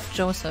gonna love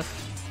Joseph.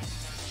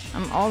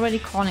 I'm already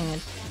calling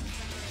it.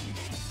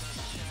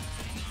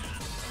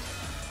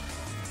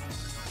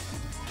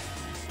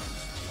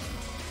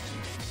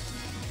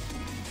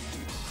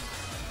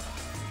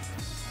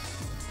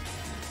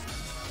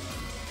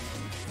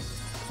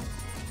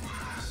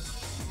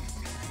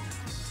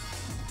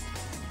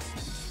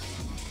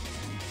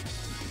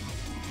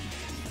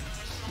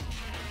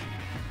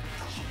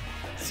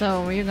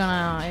 So you're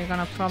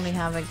gonna probably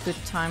have a good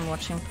time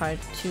watching part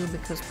 2,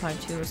 because part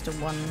 2 is the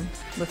one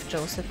with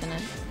Joseph in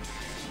it.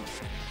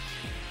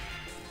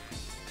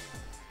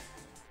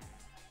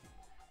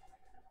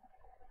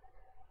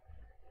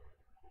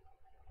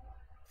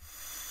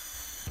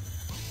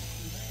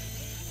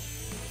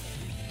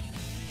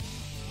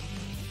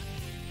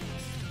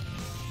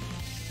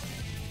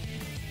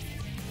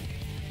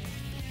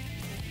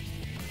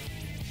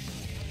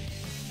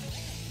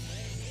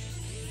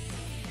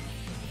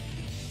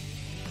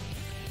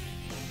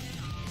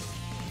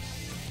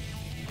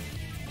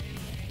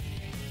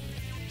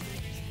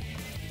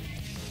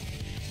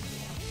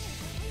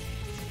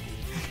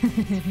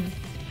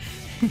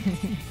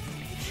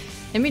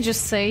 Let me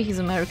just say he's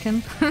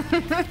American.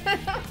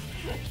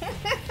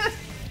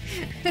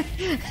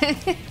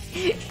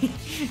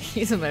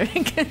 He's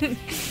American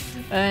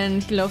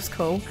and he loves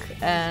Coke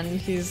and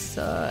he's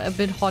a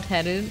bit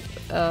hot-headed,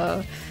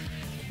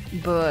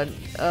 but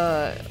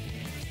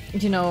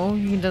you know,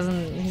 he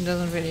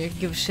doesn't really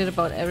give a shit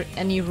about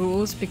any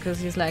rules, because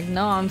he's like,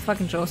 no, I'm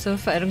fucking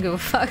Joseph, I don't give a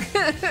fuck.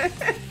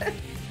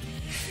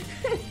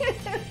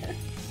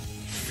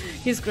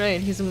 He's great,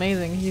 he's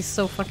amazing, he's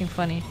so fucking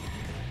funny.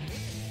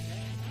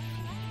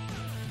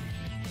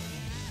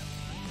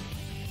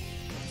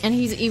 And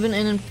he's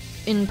even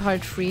in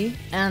part 3,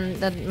 and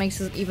that makes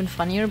it even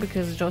funnier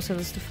because Joseph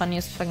is the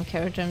funniest fucking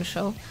character in the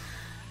show.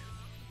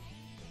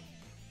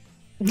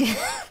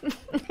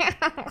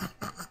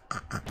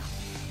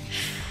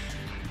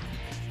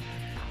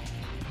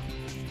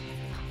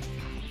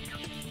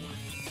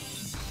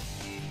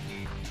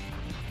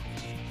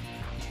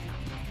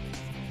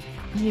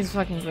 He's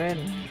fucking great.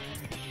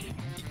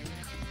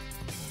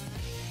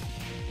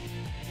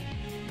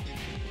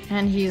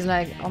 And he's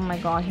like, oh my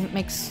god, he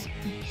makes...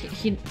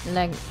 He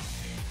like...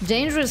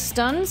 Dangerous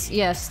stunts?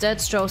 Yes,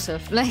 that's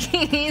Joseph. Like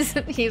he's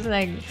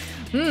like,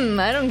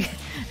 I don't.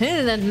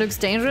 That looks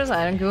dangerous.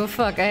 I don't give a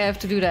fuck. I have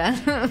to do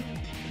that.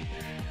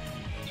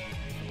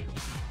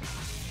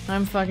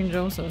 I'm fucking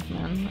Joseph,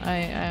 man.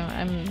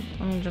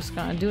 I'm just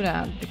gonna do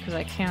that because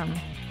I can.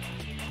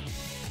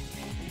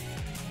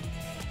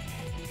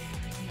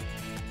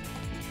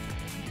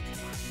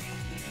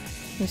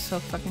 He's so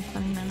fucking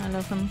funny, man. I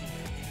love him.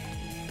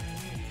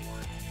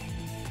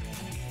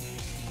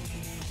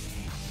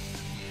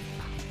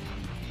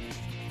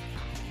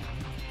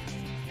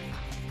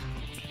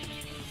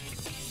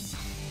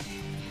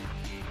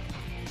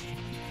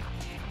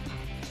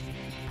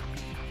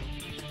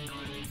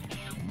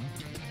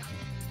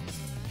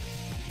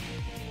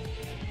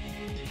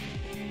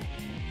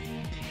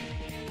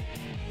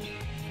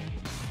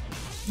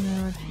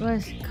 What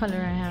is the color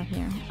I have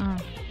here? Oh,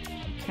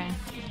 okay.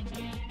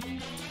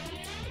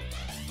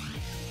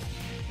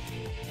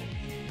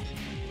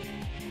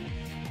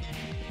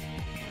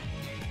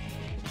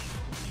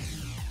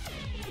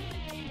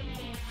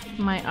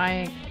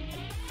 My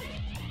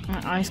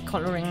eyes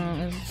coloring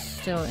is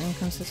still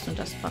inconsistent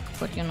as fuck,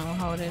 but you know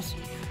how it is.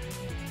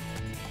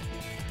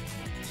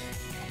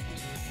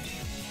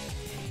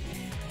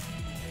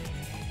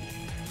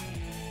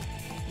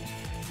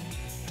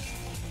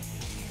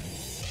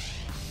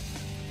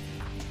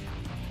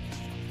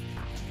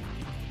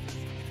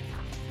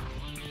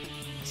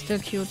 Still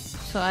cute,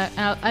 so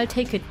I'll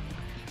take it.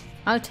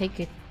 I'll take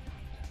it.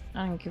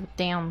 I don't give a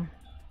damn.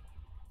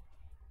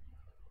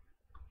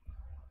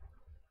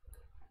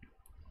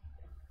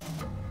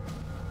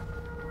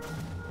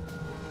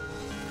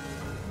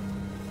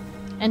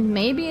 And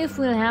maybe if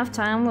we'll have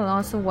time, we'll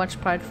also watch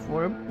part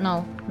 4.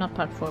 No, not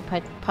part 4,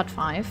 part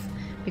 5.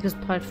 Because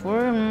part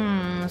 4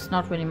 is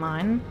not really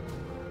mine.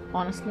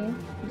 Honestly.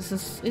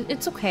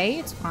 It's okay,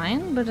 it's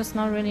fine, but it's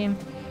not really...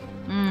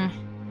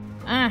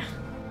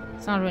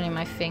 it's not really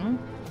my thing,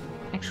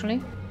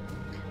 actually.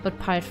 But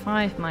part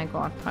 5, my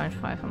god, part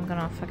 5. I'm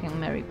gonna fucking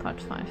marry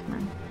part 5,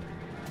 man.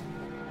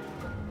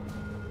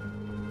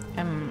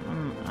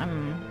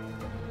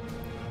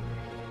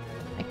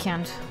 I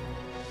can't.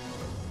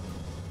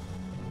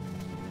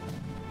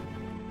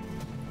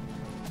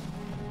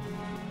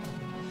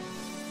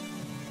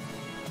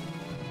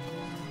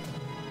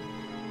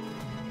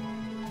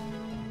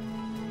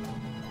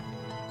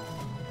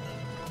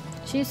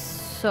 She's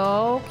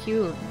so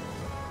cute.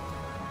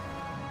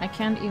 I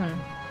can't even.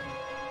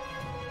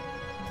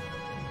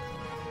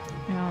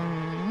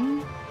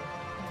 Yeah.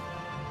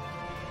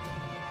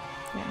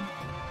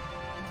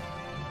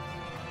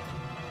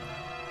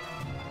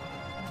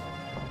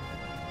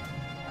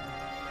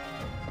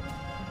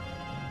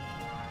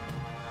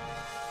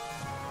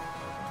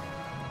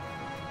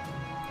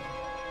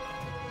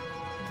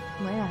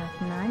 Wait, I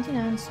have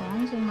 99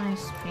 songs in my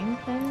stream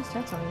playlist?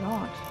 That's a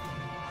lot.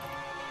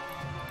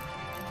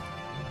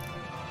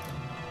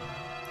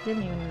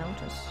 Didn't even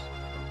notice.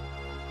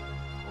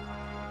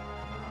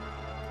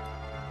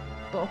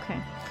 But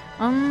okay.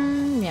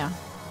 Yeah.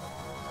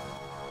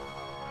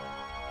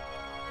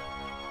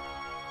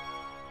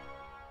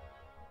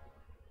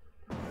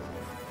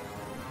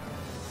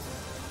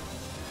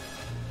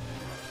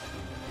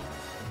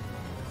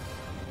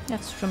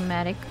 That's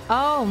dramatic.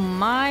 Oh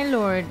my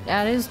lord,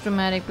 that is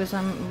dramatic because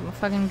I'm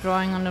fucking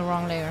drawing on the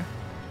wrong layer.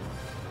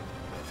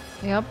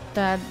 Yep,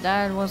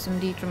 that was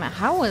indeed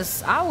dramatic.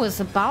 I was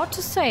about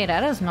to say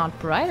that is not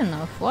bright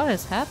enough. What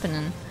is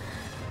happening?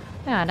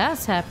 Yeah,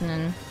 that's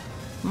happening.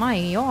 My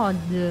god.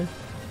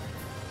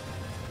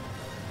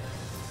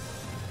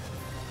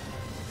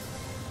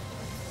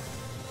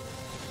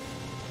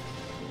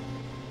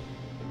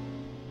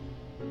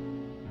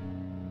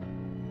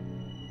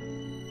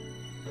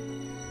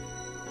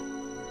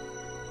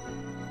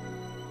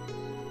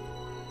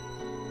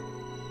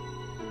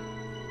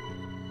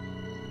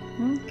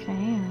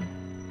 Okay.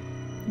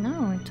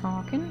 Now we're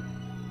talking.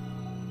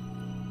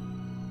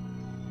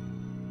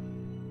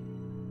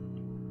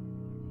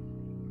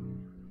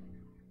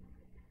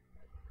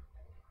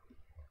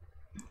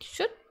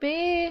 Should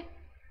be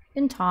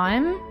in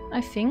time,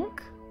 I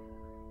think.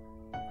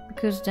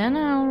 Because then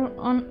I'll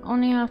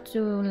only have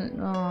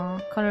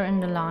to color in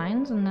the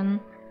lines and then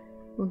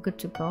we're good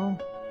to go.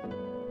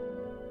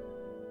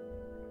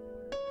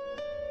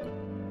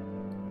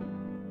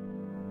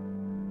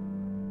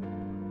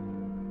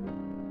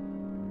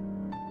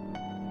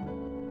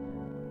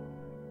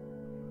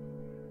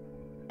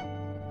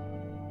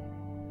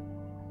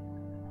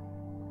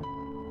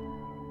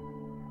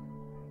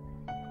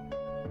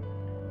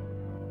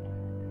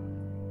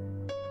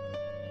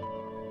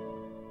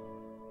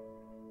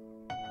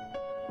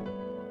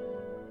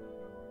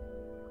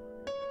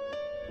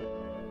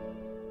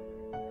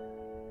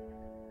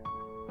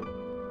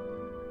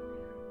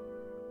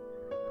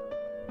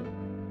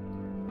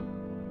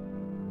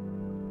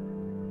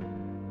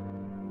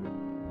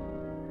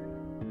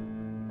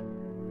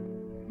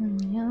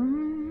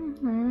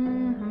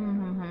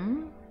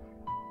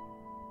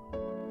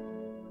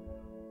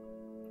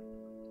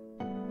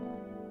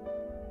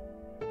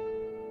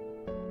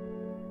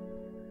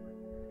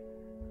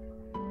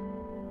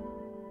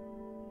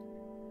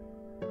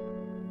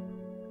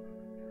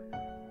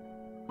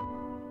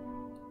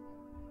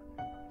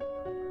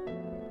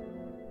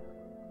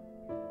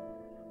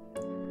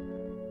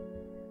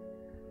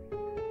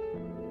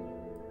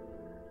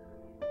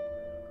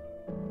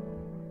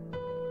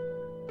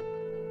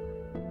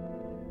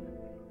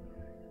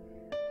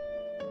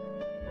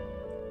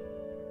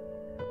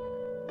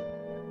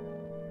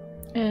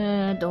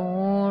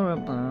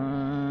 Adorable.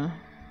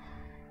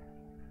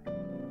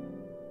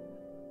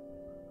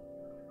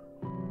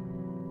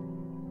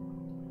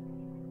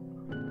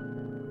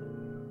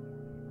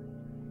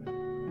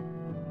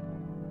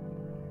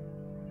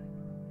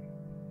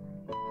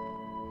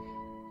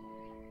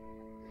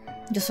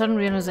 The sudden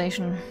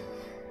realization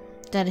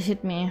that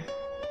hit me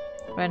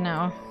right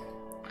now.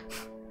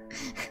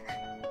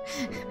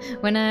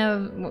 when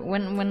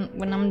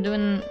I'm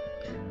doing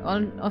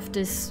all of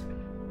this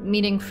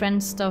meeting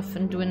friends stuff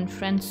and doing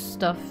friends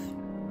stuff,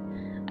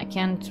 I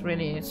can't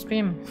really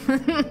stream.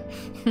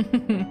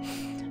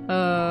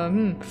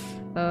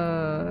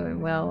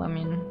 Well, I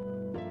mean,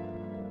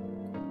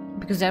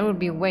 because that would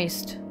be a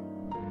waste.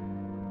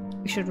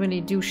 We should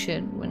really do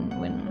shit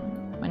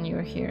when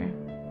you're here.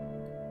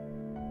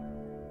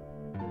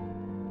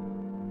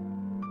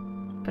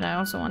 But I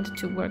also wanted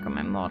to work on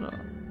my model.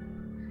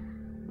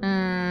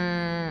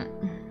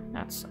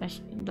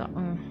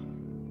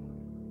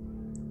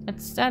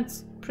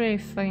 That's pretty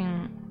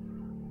fucking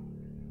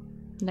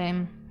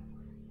lame.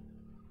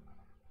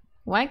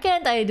 Why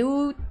can't I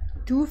do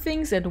two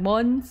things at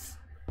once,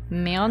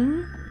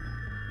 man?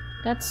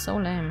 That's so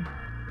lame.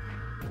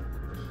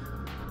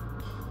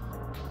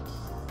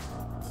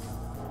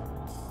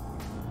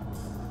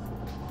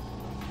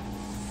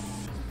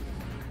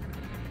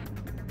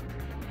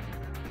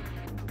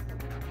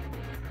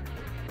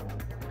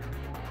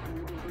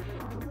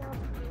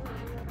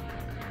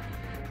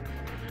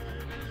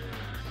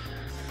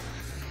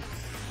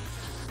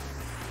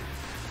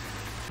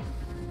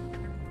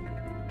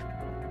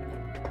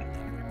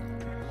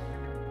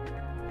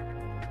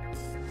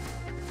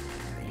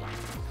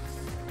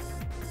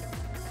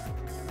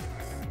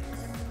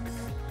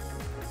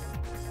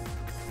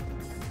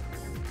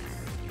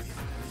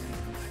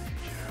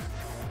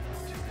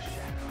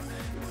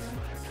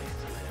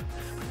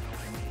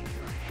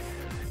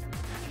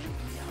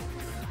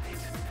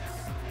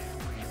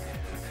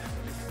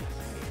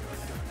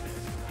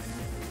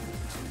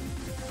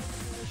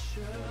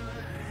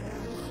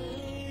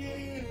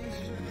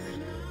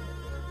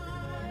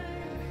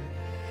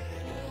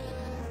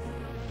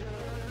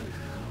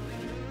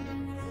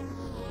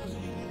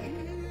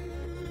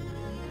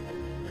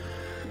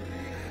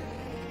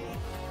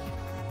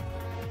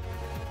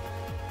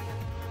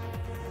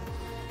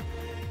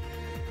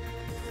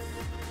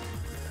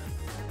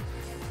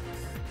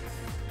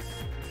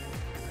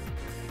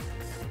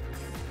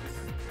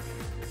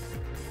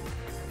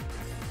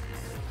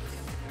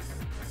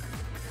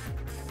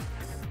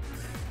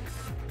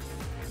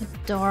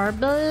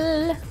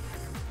 Adorable.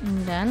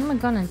 And then we're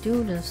gonna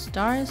do the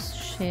stars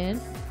shit.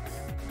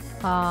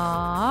 Where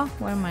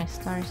are my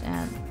stars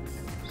at?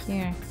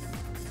 Here.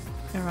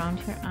 Around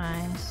your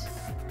eyes.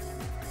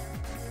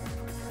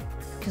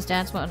 Because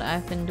that's what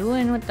I've been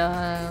doing with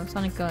the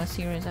Sonic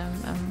series.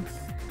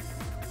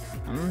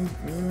 I'm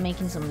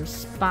making some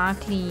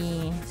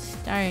sparkly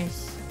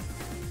stars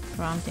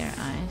around their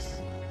eyes.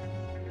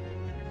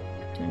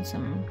 Doing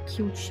some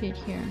cute shit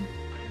here.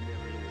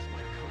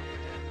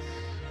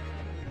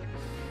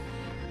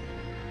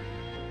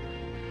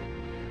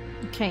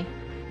 Okay.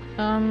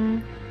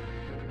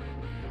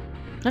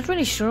 Not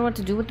really sure what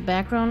to do with the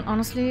background,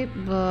 honestly,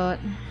 but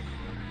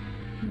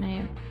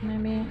maybe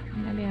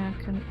I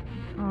could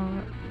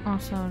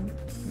also,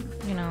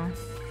 you know,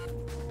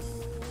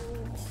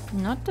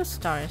 not the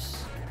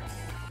stars.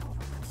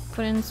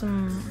 Put in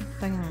some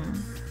fucking,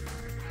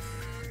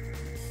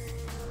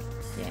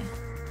 yeah.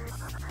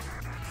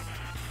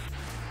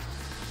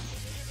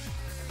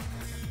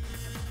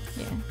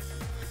 Yeah.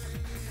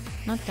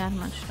 Not that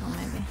much though,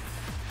 maybe.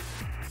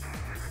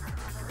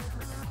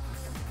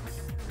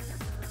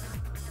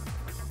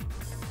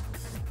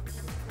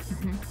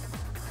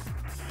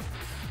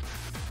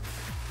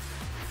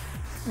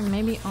 And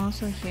maybe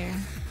also here.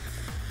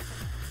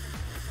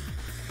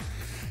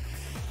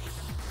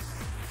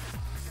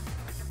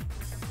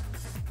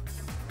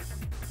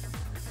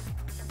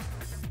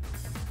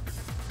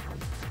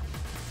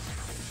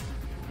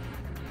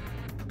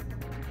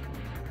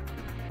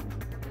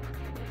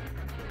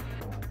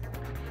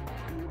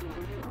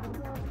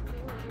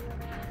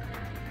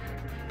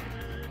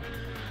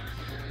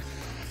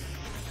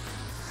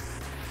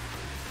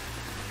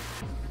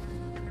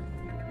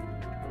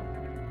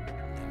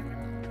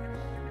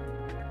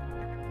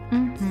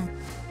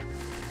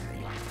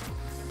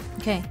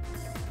 Okay,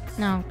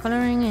 now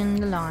coloring in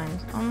the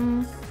lines.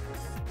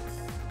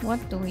 What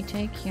do we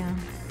take here?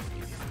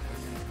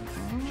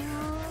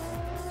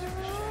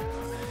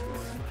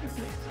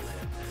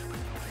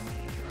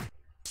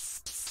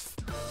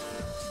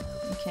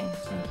 Okay,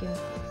 thank you.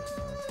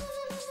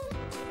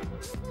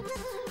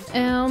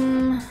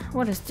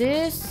 What is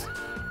this?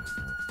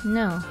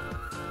 No.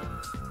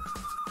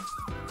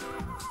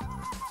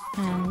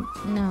 And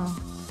no.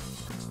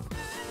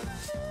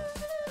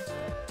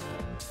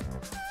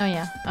 Oh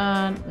yeah,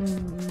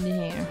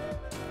 here.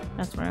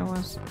 That's where I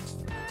was.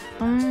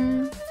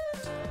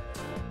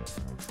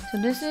 So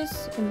this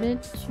is a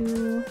bit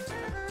too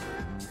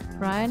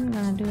bright. I'm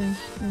gonna do it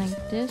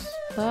like this,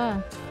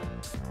 but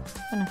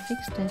Gonna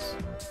fix this.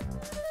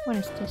 What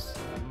is this?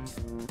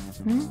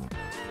 Hmm?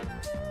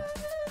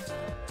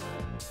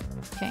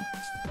 Okay.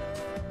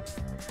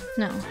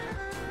 Now.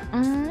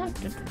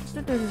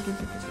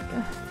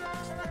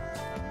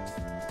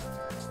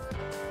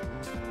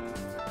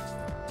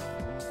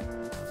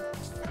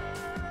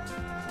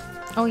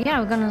 Oh yeah,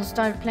 we're gonna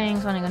start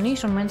playing Sonic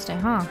Unleashed on Wednesday,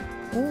 huh?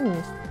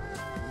 Ooh.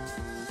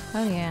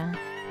 Hell yeah.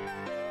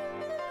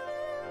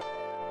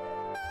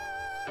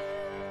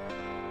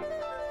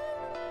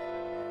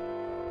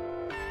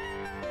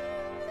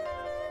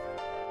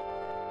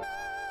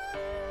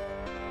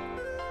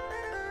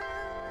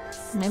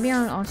 Maybe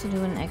I'll also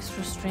do an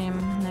extra stream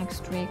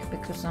next week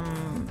because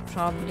I'm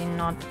probably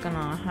not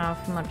gonna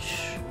have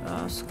much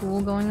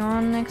school going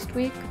on next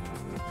week.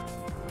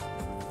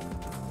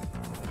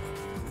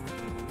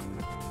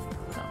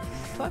 The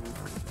fuck?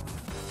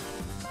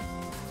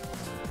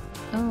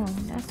 Oh,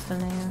 that's the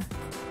layer.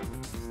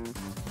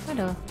 Why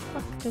the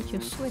fuck did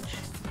you switch?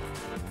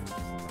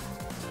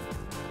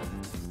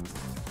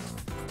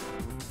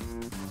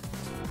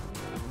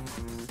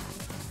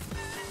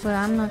 But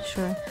I'm not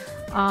sure.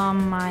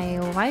 My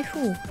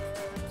waifu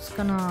is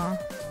gonna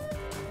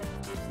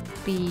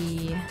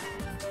be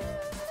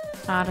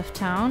out of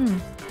town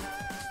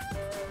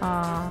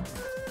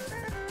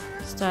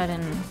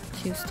starting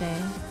Tuesday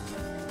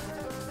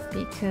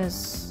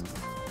because,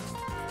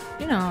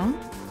 you know,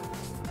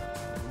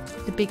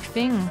 the big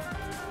thing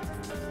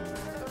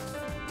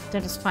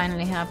that is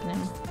finally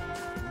happening.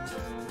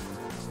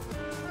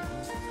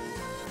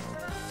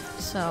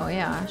 So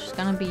yeah, she's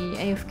gonna be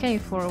AFK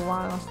for a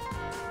while.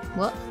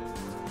 What?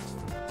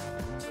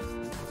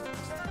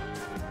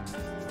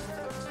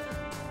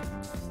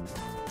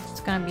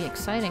 It's gonna be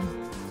exciting.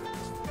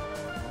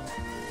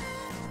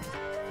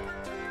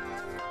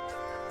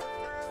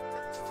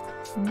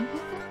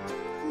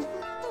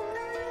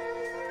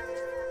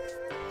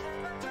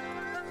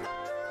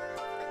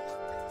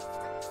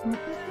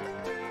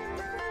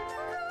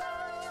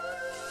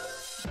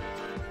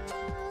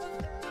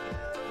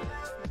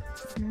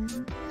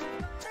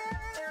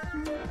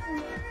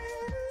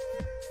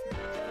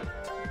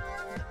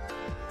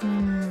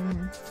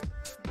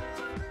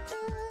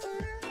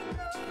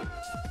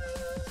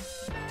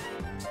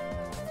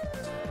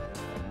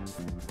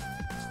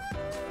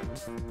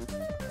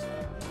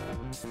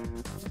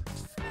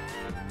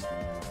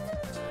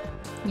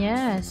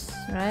 Yes,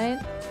 right?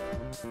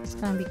 It's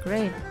gonna be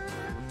great.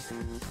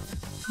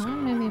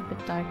 Maybe a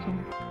bit darker.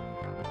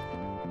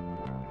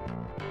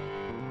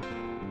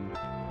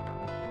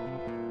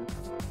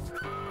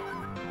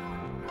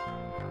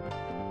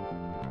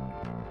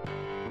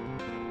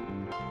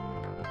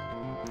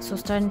 So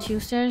starting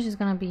Tuesday, she's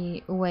gonna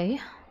be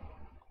away.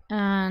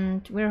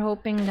 And we're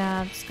hoping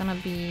that it's gonna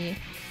be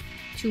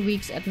 2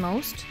 weeks at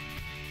most.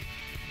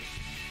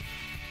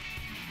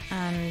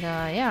 And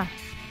yeah.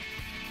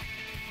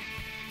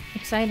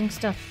 Exciting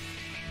stuff.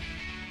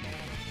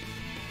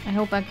 I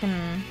hope I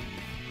can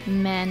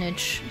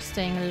manage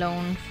staying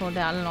alone for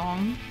that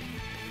long.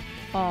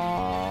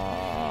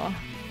 Oh,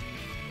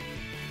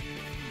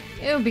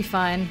 it'll be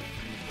fine.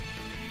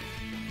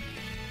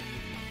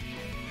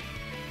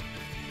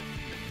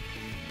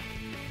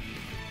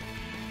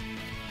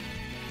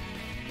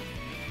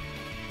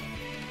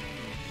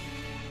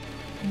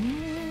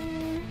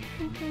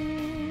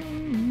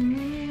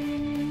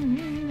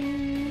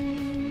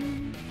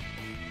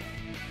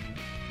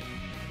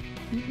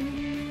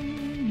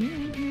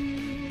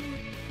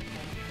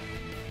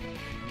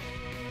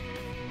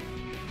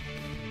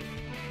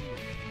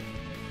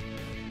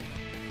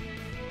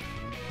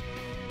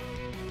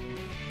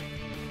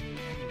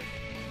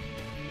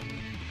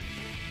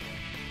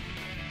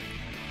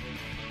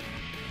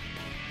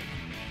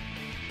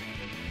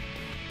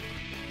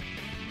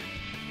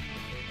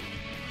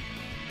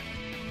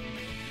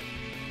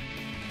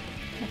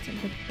 That's a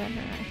bit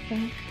better, I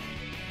think.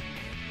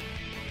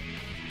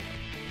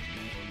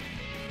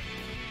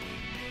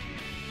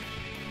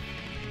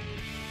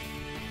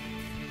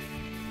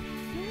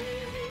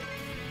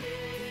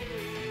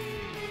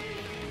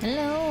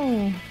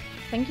 Hello!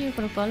 Thank you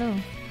for the follow.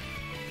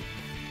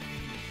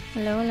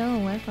 Hello, hello,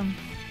 welcome.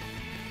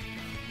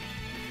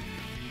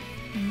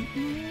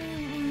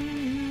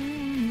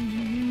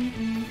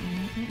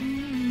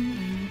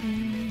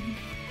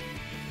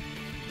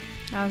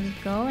 How's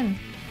it going?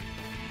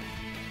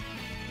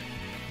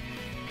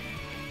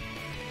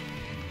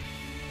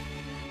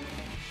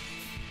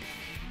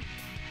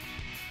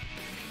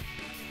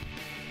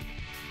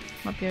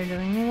 Hope you're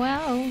doing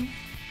well.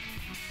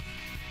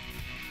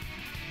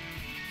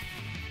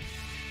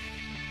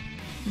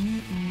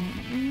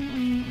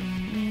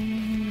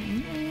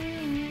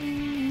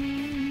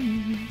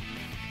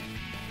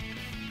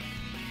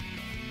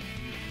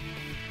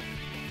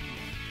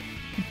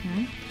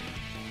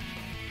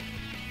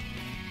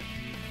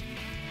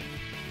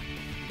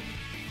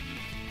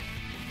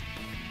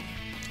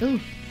 Ooh,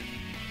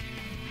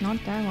 not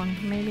that one.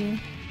 Maybe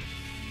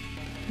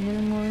a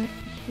little more.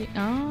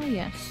 Oh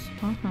yes.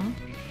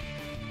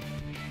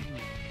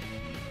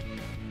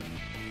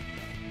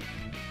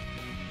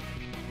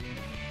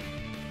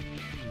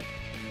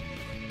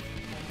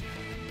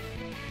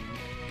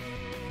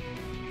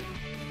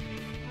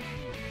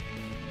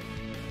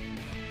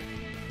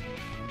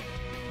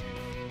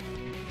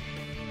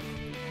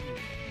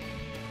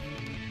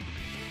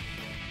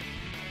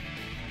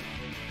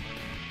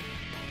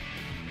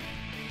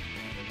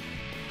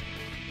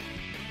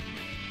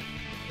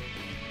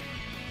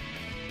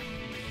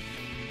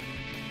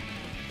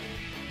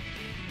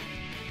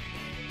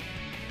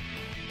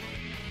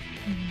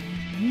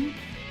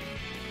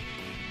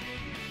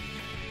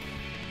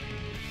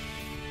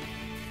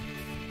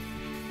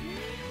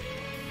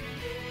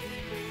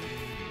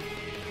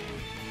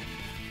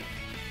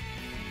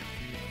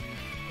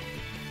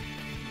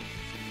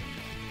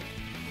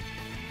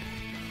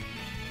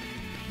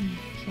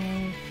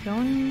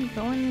 Going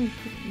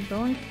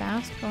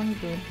fast, going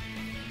good.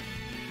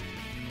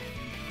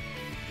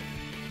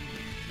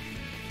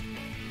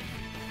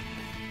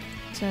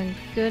 It's a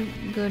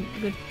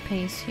good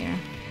pace here.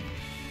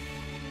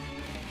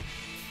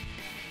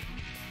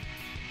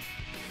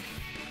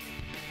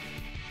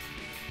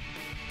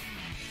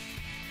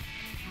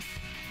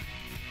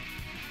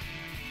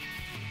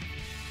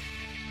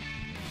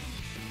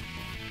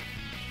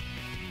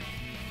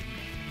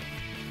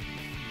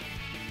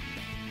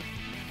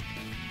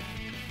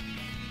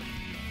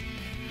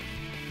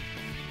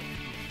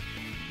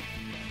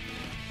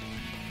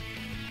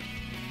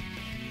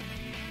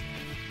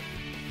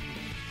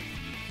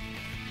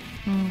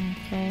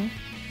 Okay.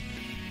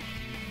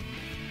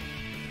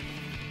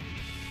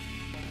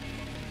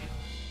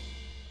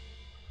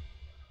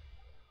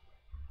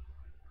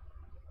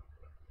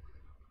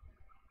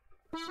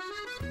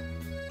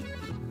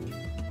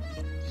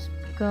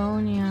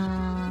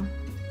 Begonia.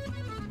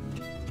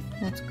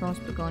 Let's go,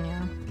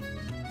 Begonia.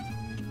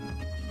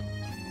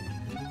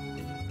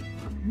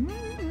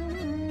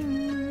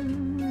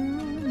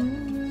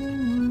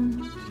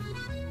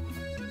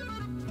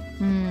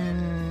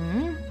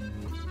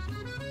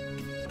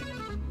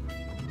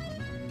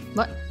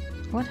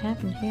 What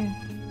happened here?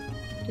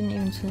 Didn't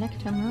even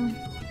select him wrong.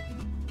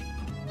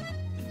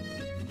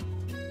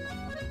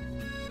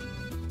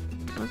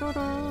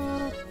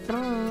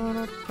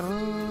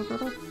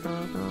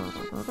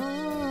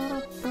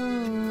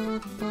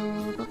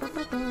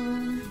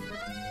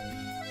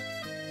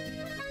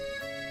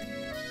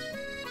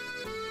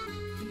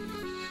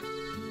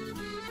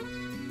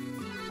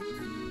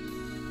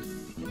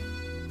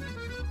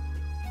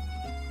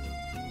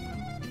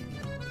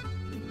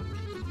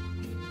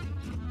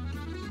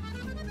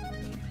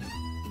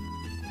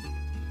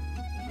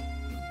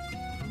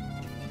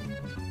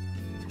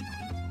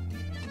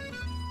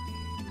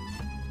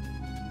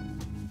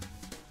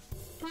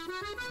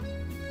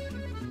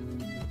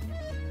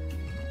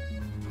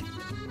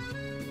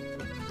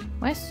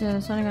 Why is the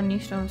Sonic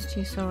Unleashed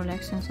OST so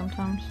relaxing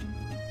sometimes?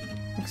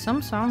 Like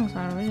some songs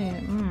are really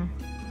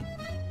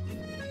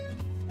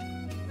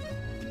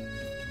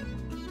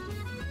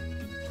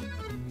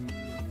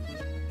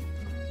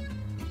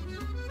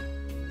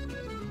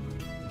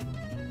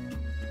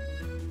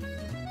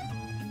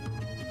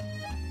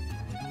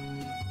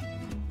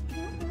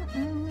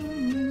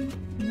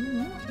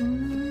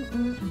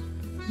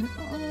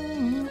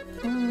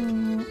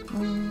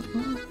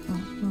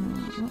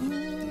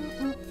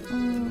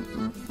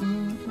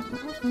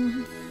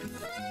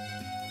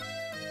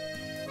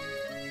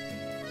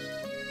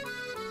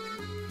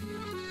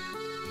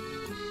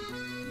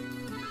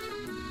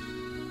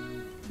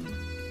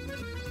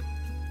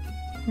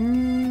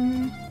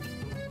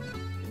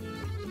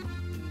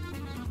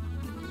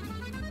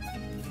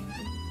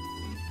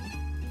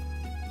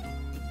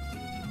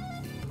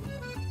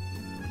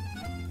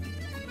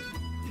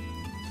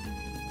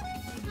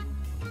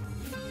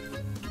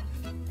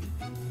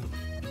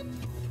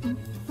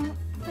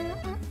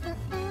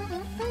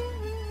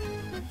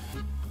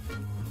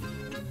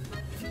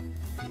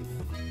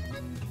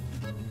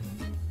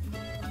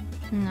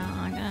No,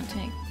 I'm gonna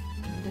take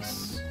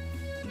this.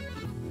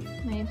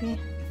 Maybe.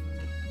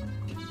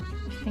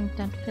 I think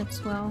that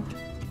fits well.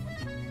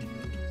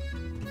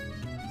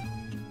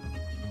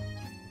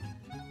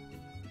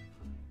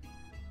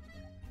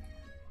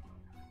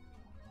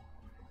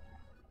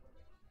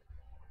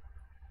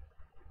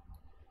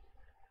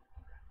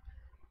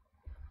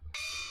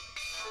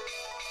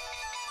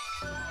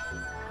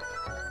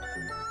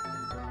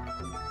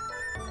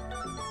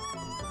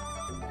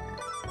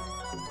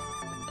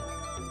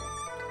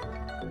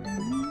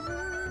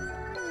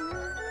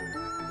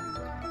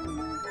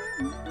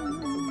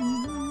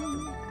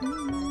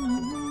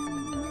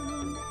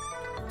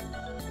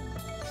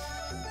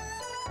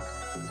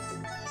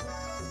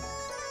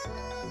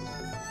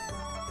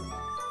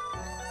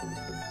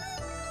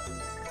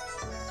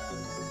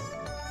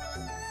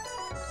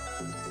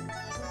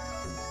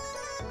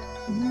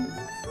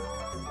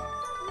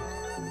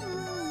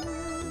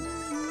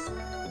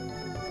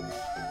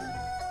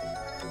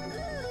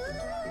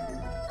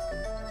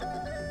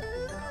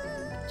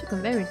 Took a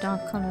very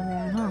dark color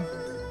there, huh?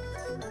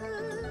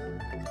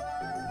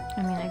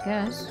 I mean, I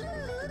guess.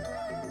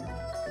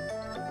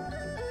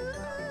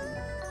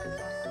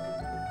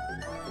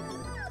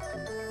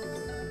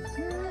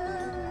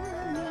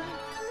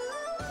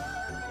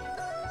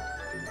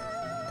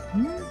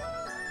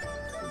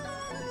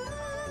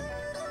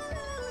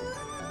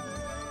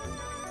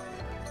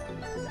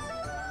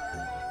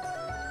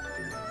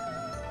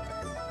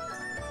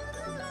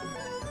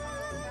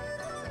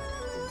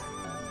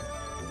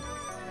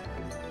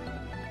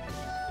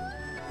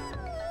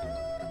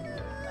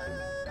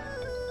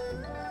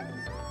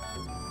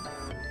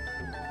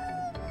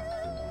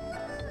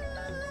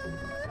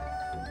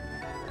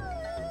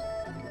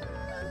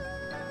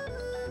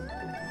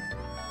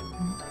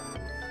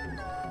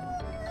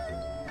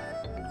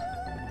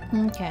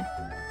 Okay.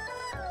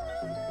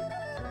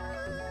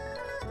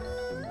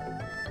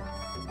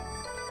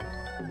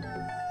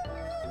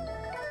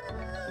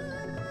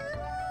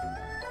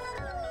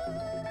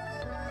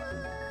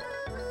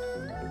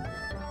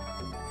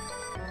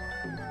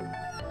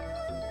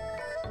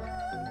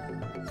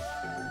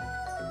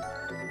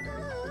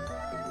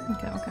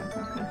 Okay, okay,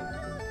 okay, okay.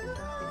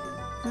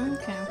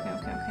 Okay, okay,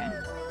 okay, okay.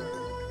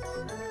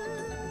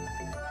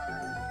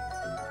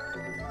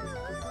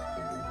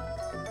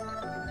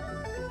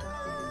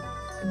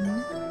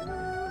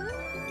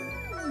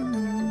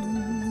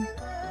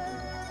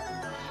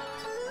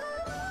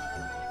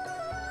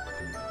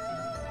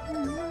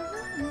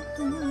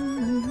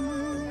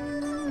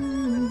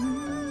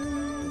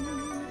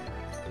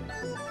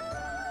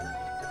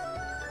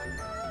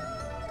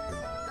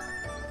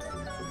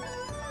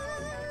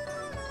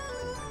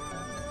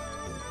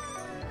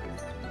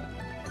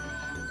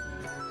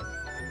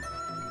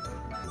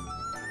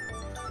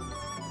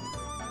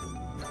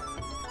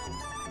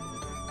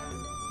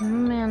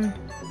 Man,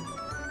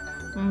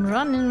 I'm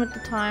running with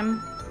the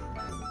time.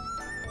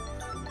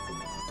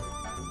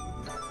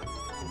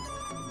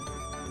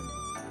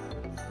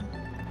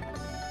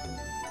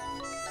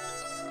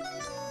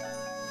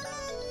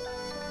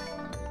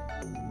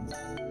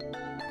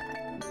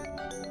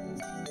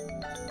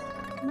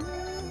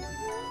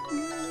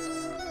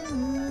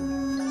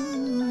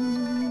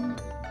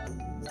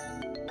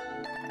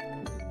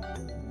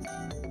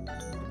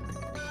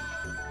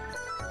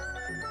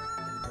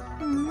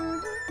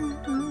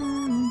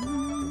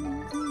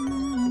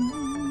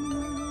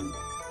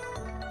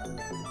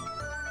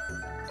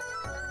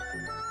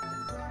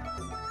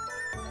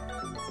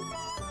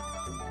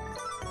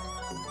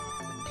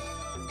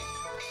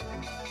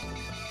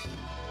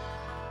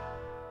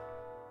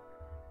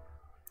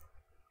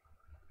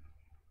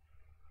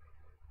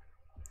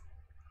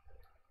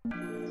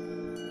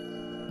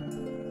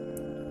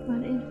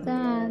 What is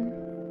that?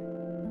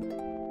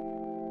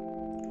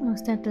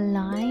 Was that the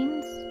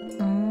lines?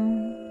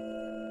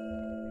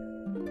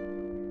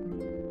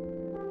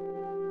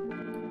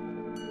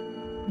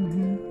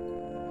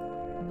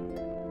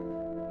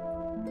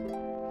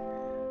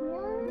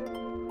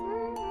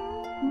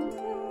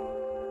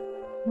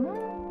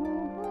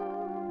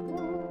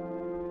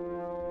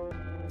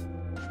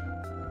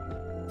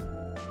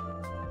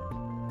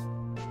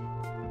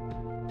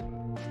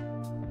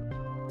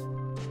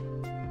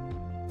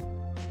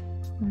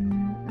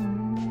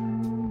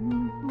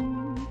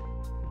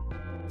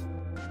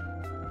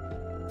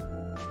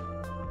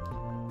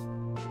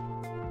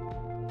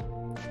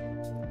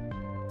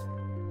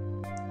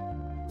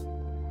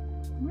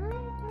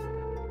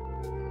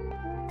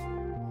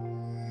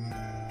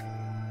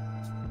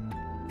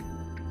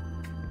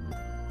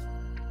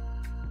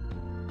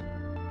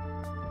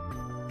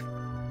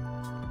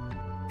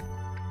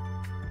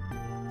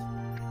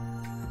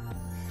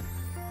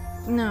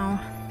 No.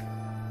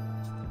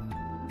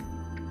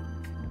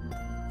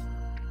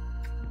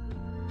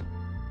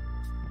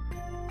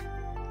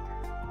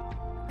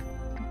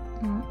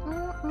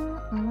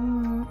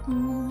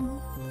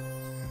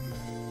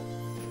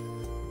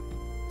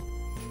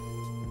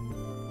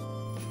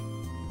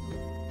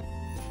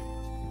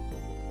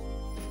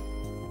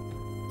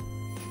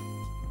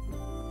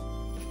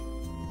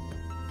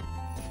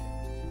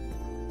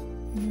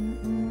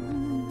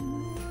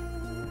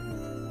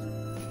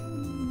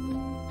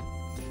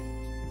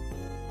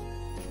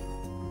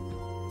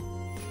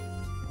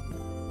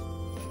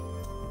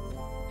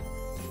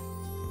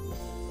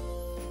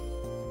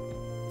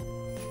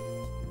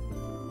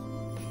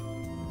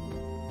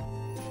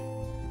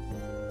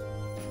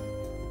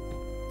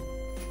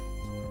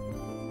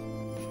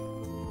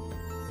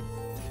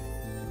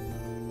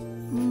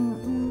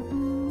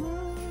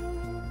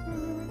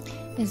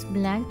 Is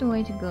black the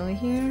way to go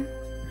here?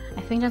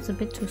 I think that's a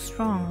bit too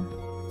strong.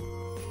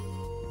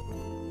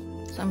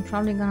 So I'm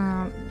probably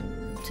gonna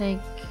take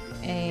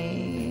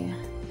a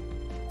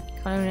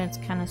color that's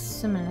kind of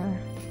similar.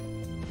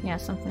 Yeah,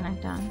 something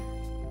like that.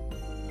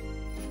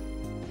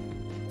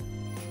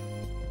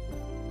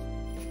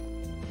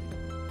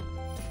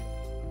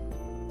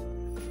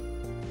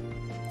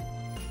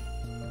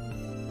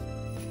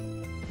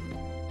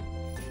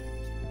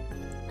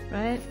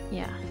 Right?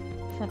 Yeah,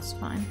 that's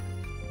fine.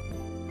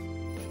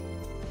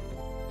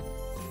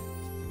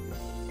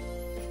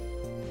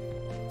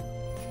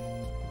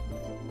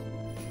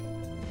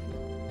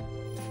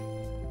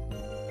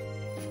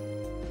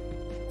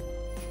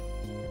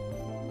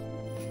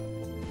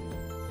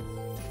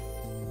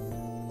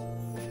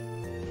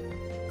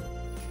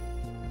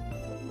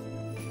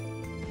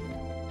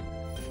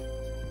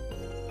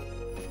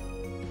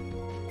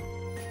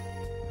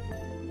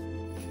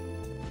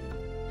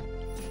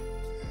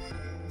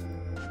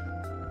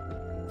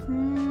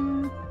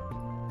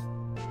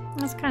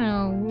 That's kind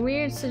of a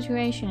weird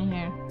situation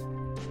here.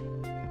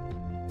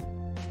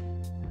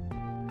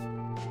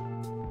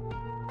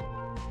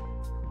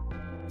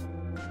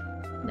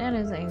 That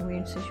is a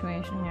weird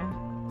situation here.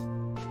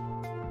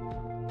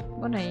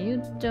 What are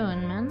you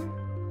doing, man?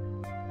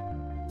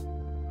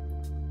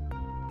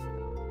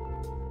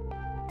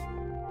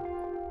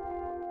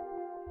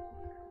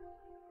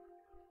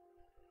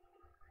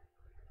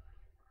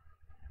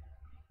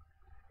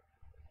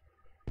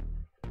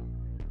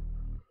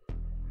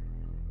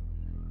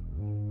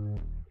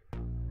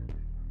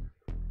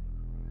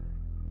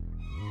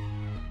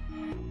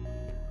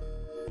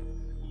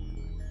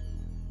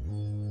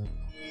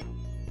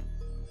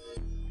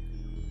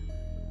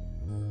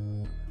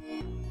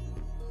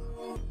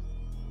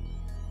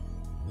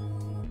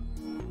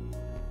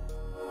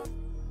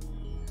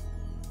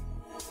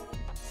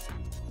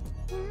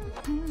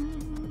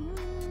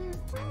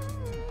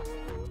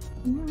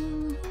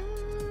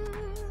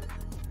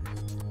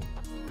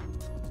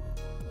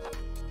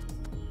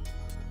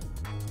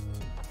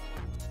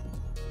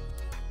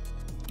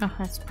 Oh,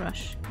 that's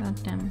brush. God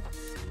damn.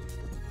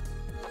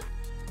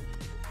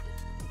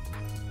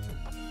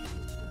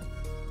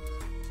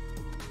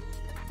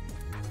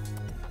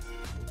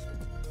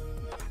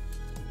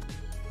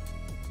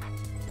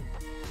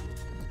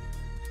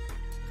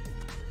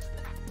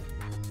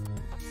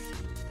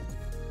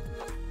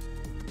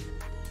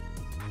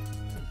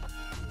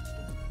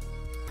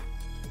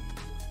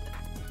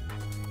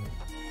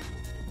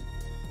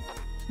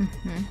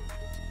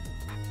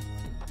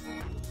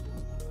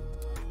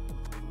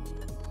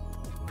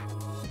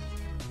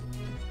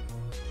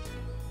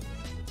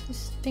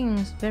 This thing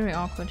is very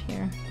awkward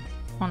here,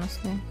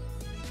 honestly.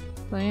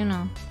 But you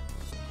know.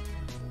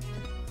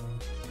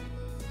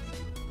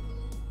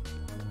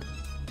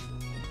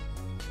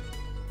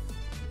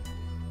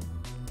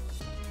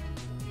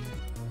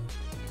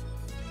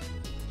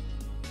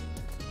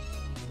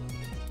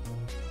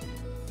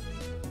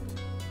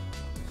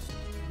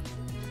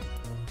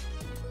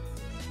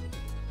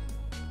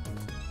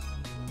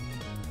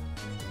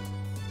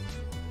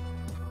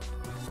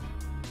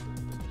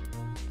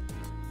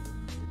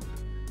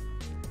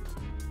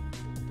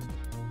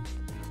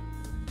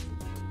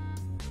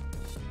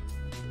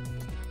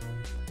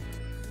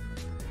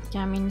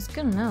 Yeah, I mean, it's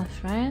good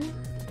enough, right?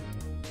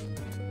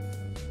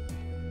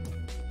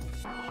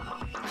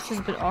 It's just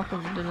a bit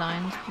awkward with the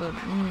lines, but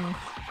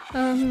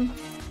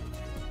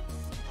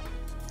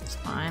it's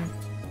fine.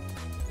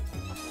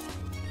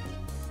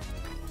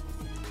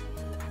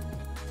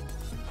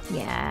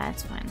 Yeah,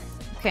 it's fine.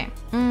 Okay.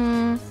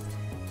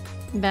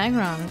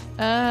 Background.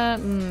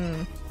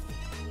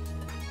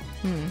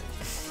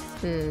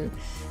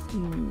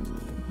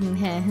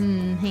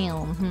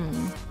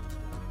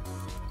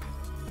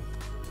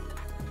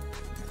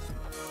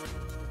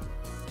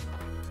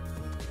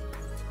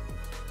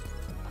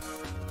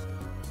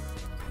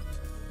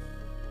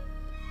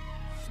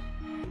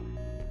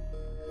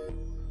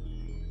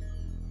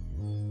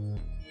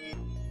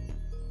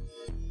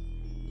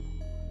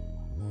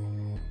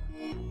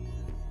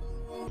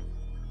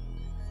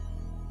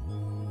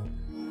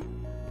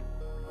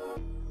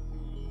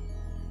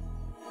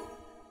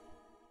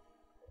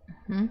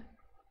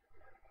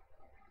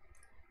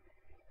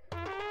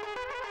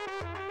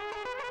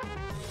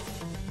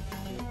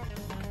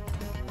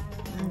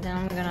 And then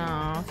I'm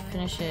gonna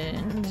finish it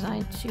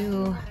inside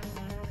too,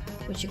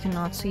 which you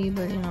cannot see,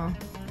 but you know.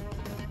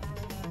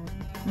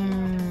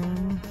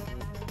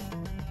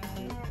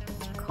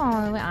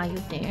 Carl, where are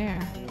you there?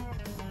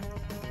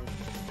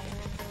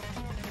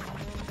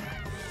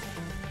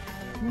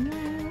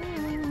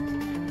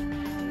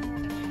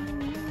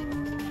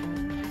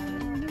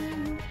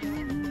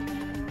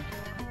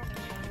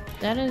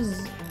 That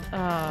is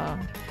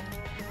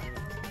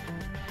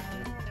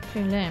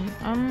pretty lame.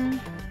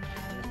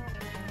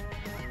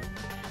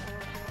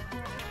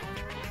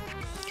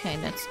 Okay,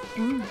 that's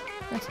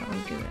how we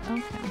do it.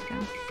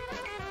 Okay.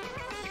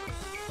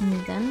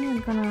 And then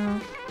we're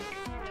gonna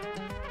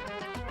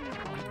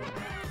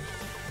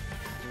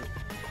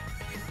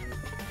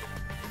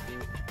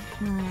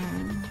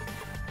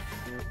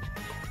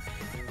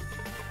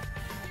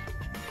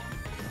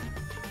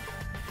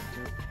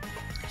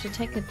should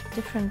take a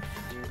different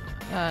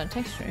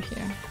texture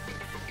here.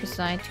 Because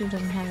side 2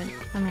 doesn't have it.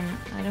 I mean,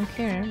 I don't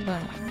care,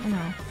 but you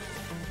know.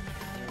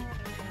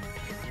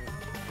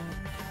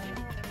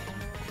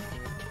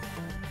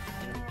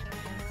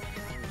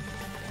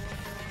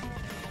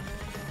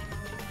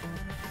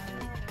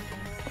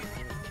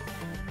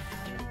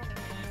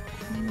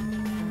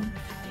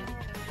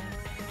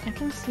 I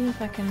can see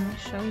if I can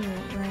show you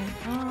right.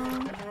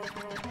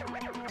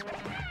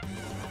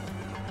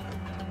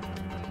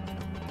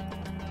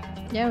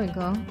 There we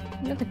go.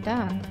 Look at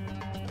that.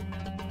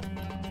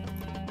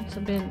 It's a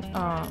bit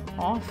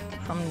off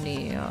from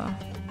the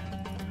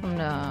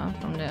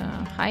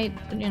height,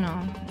 but you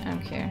know, I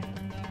don't care.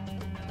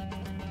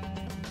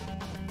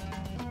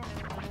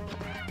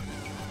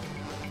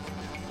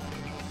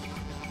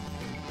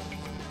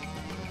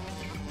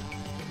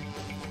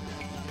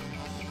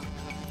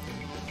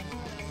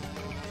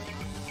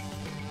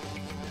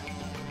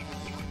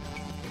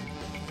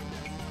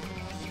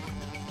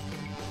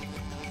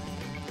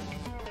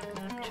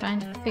 Trying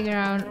to figure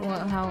out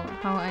how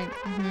I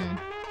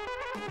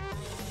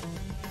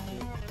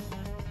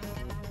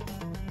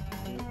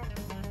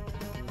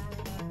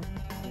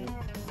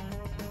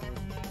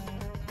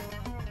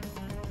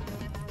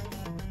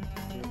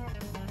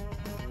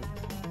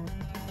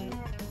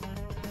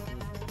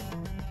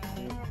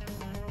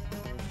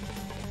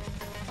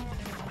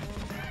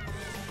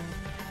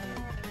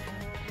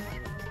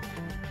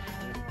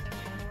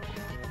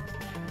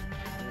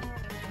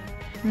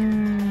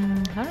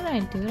how did I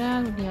do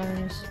that with the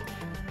others?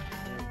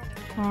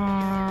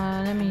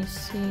 Let me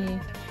see.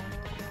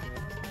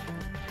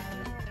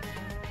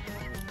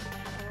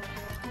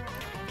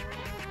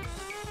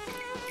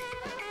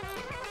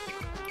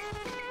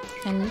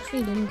 I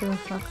literally didn't give a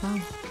fuck, huh?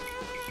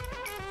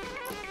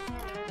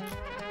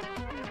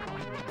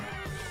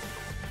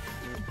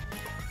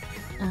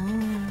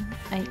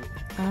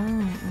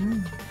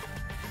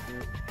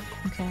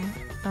 Okay.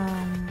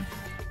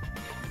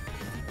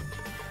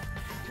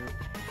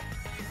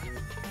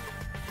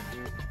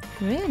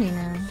 Really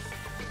now?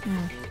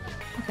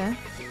 Okay.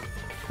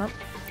 Oh,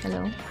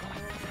 hello.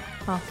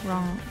 Oh,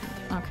 wrong.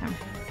 Okay.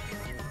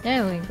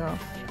 There we go.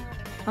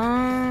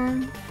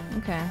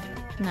 Okay.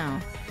 Now.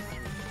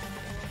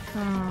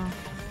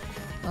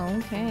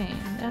 Okay.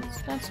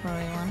 That's what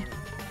we want.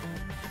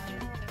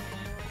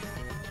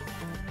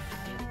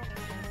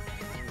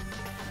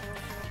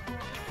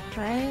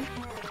 Right?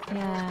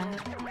 Yeah.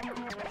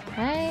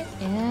 Right?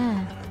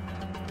 Yeah.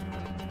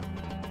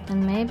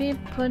 And maybe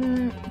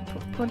putting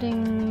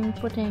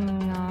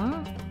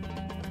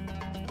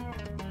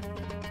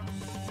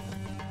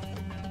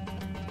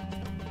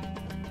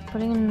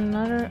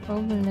another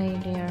overlay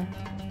there.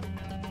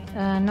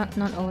 Not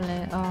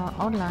overlay,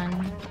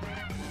 outline.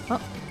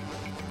 Oh.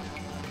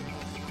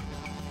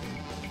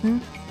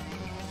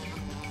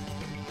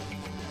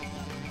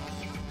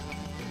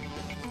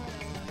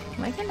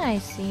 Why can't I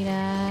see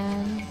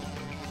that?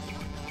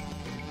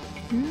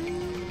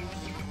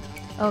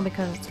 Oh,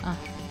 because it's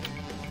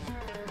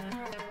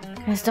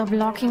can I stop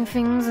locking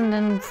things and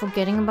then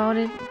forgetting about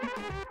it?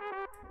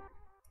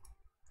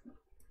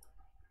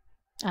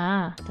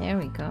 Ah, there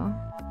we go.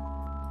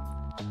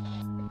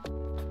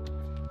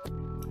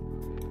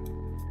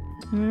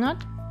 I'm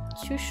not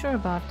too sure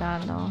about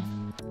that though.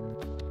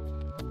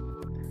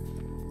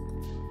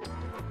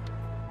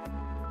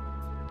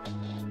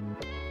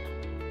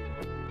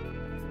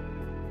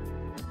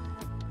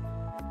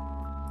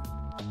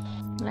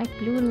 I like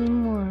blue a little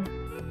more.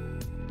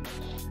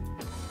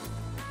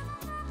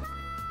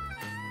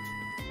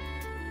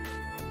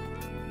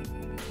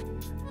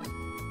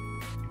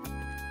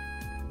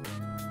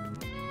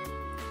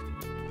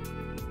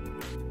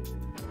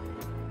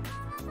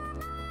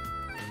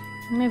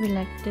 Maybe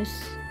like this.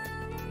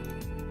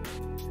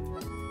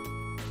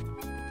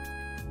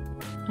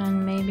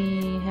 And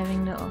maybe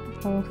having the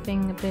whole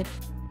thing a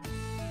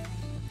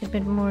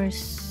bit more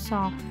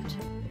soft.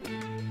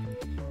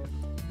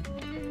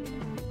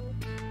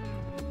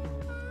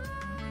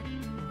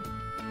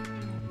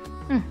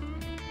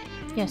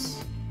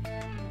 Yes.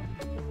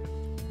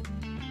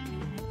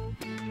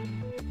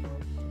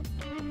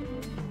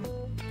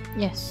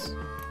 Yes.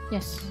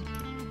 Yes.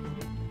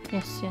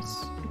 Yes,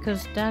 yes.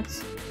 Because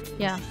that's...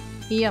 yeah.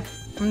 Yep.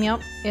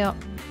 Yep. Yep.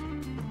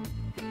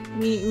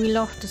 We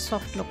love the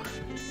soft look.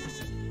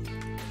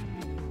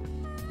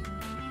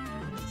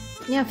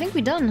 Yeah, I think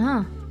we're done,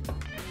 huh?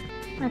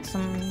 That's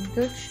some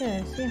good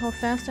shit. See how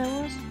fast I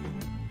was?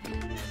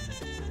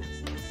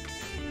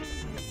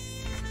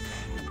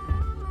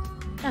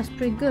 That's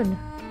pretty good.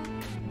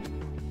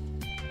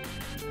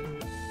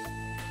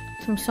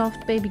 Some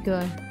soft baby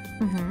girl.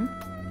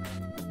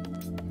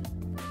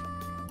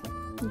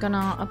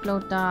 Gonna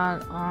upload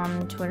that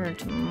on Twitter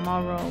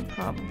tomorrow,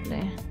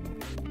 probably.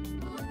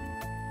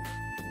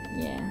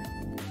 Yeah.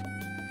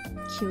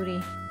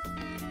 Cutie.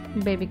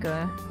 Baby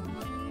girl.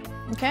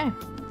 Okay.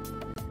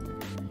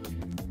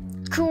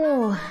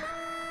 Cool.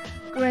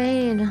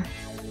 Great.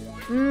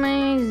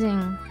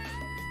 Amazing.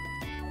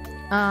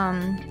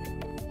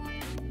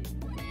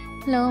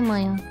 Hello,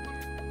 Maya.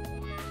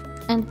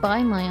 And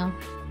bye, Maya.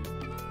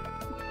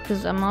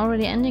 Because I'm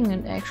already ending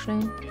it,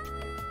 actually.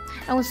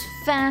 I was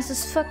fast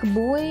as fuck,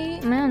 boy.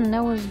 Man,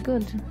 that was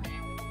good.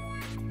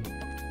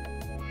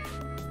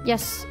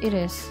 Yes, it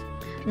is.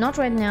 Not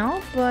right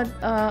now, but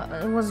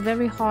it was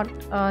very hot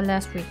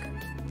last week.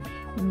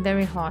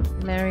 Very hot,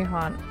 very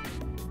hot.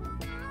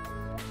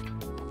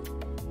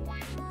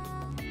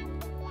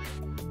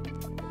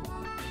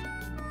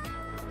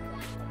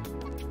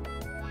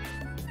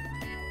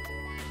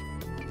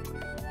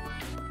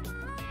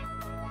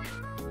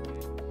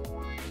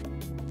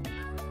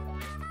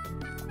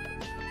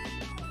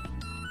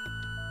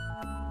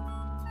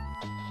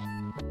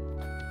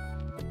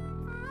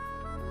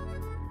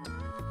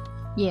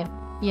 Yeah.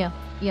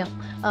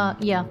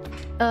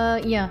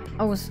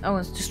 I was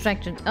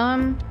distracted.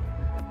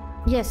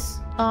 Yes.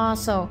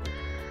 So,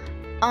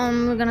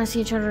 we're gonna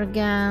see each other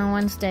again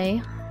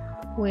Wednesday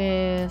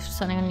with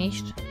Sunny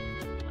Unleashed.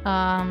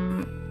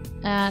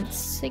 At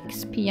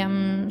 6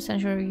 p.m.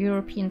 Central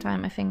European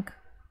time, I think.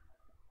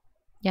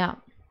 Yeah.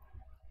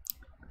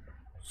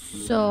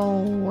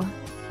 So,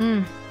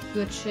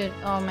 good shit.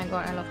 Oh my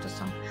god, I love this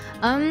song.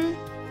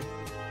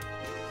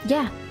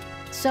 Yeah.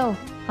 So,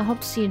 I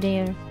hope to see you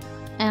there.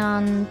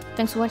 And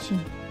thanks for watching.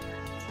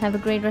 Have a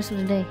great rest of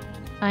the day.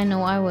 I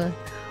know I will.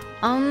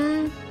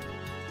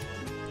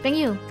 Thank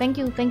you.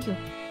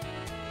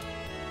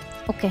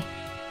 Okay.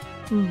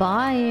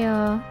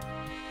 Bye.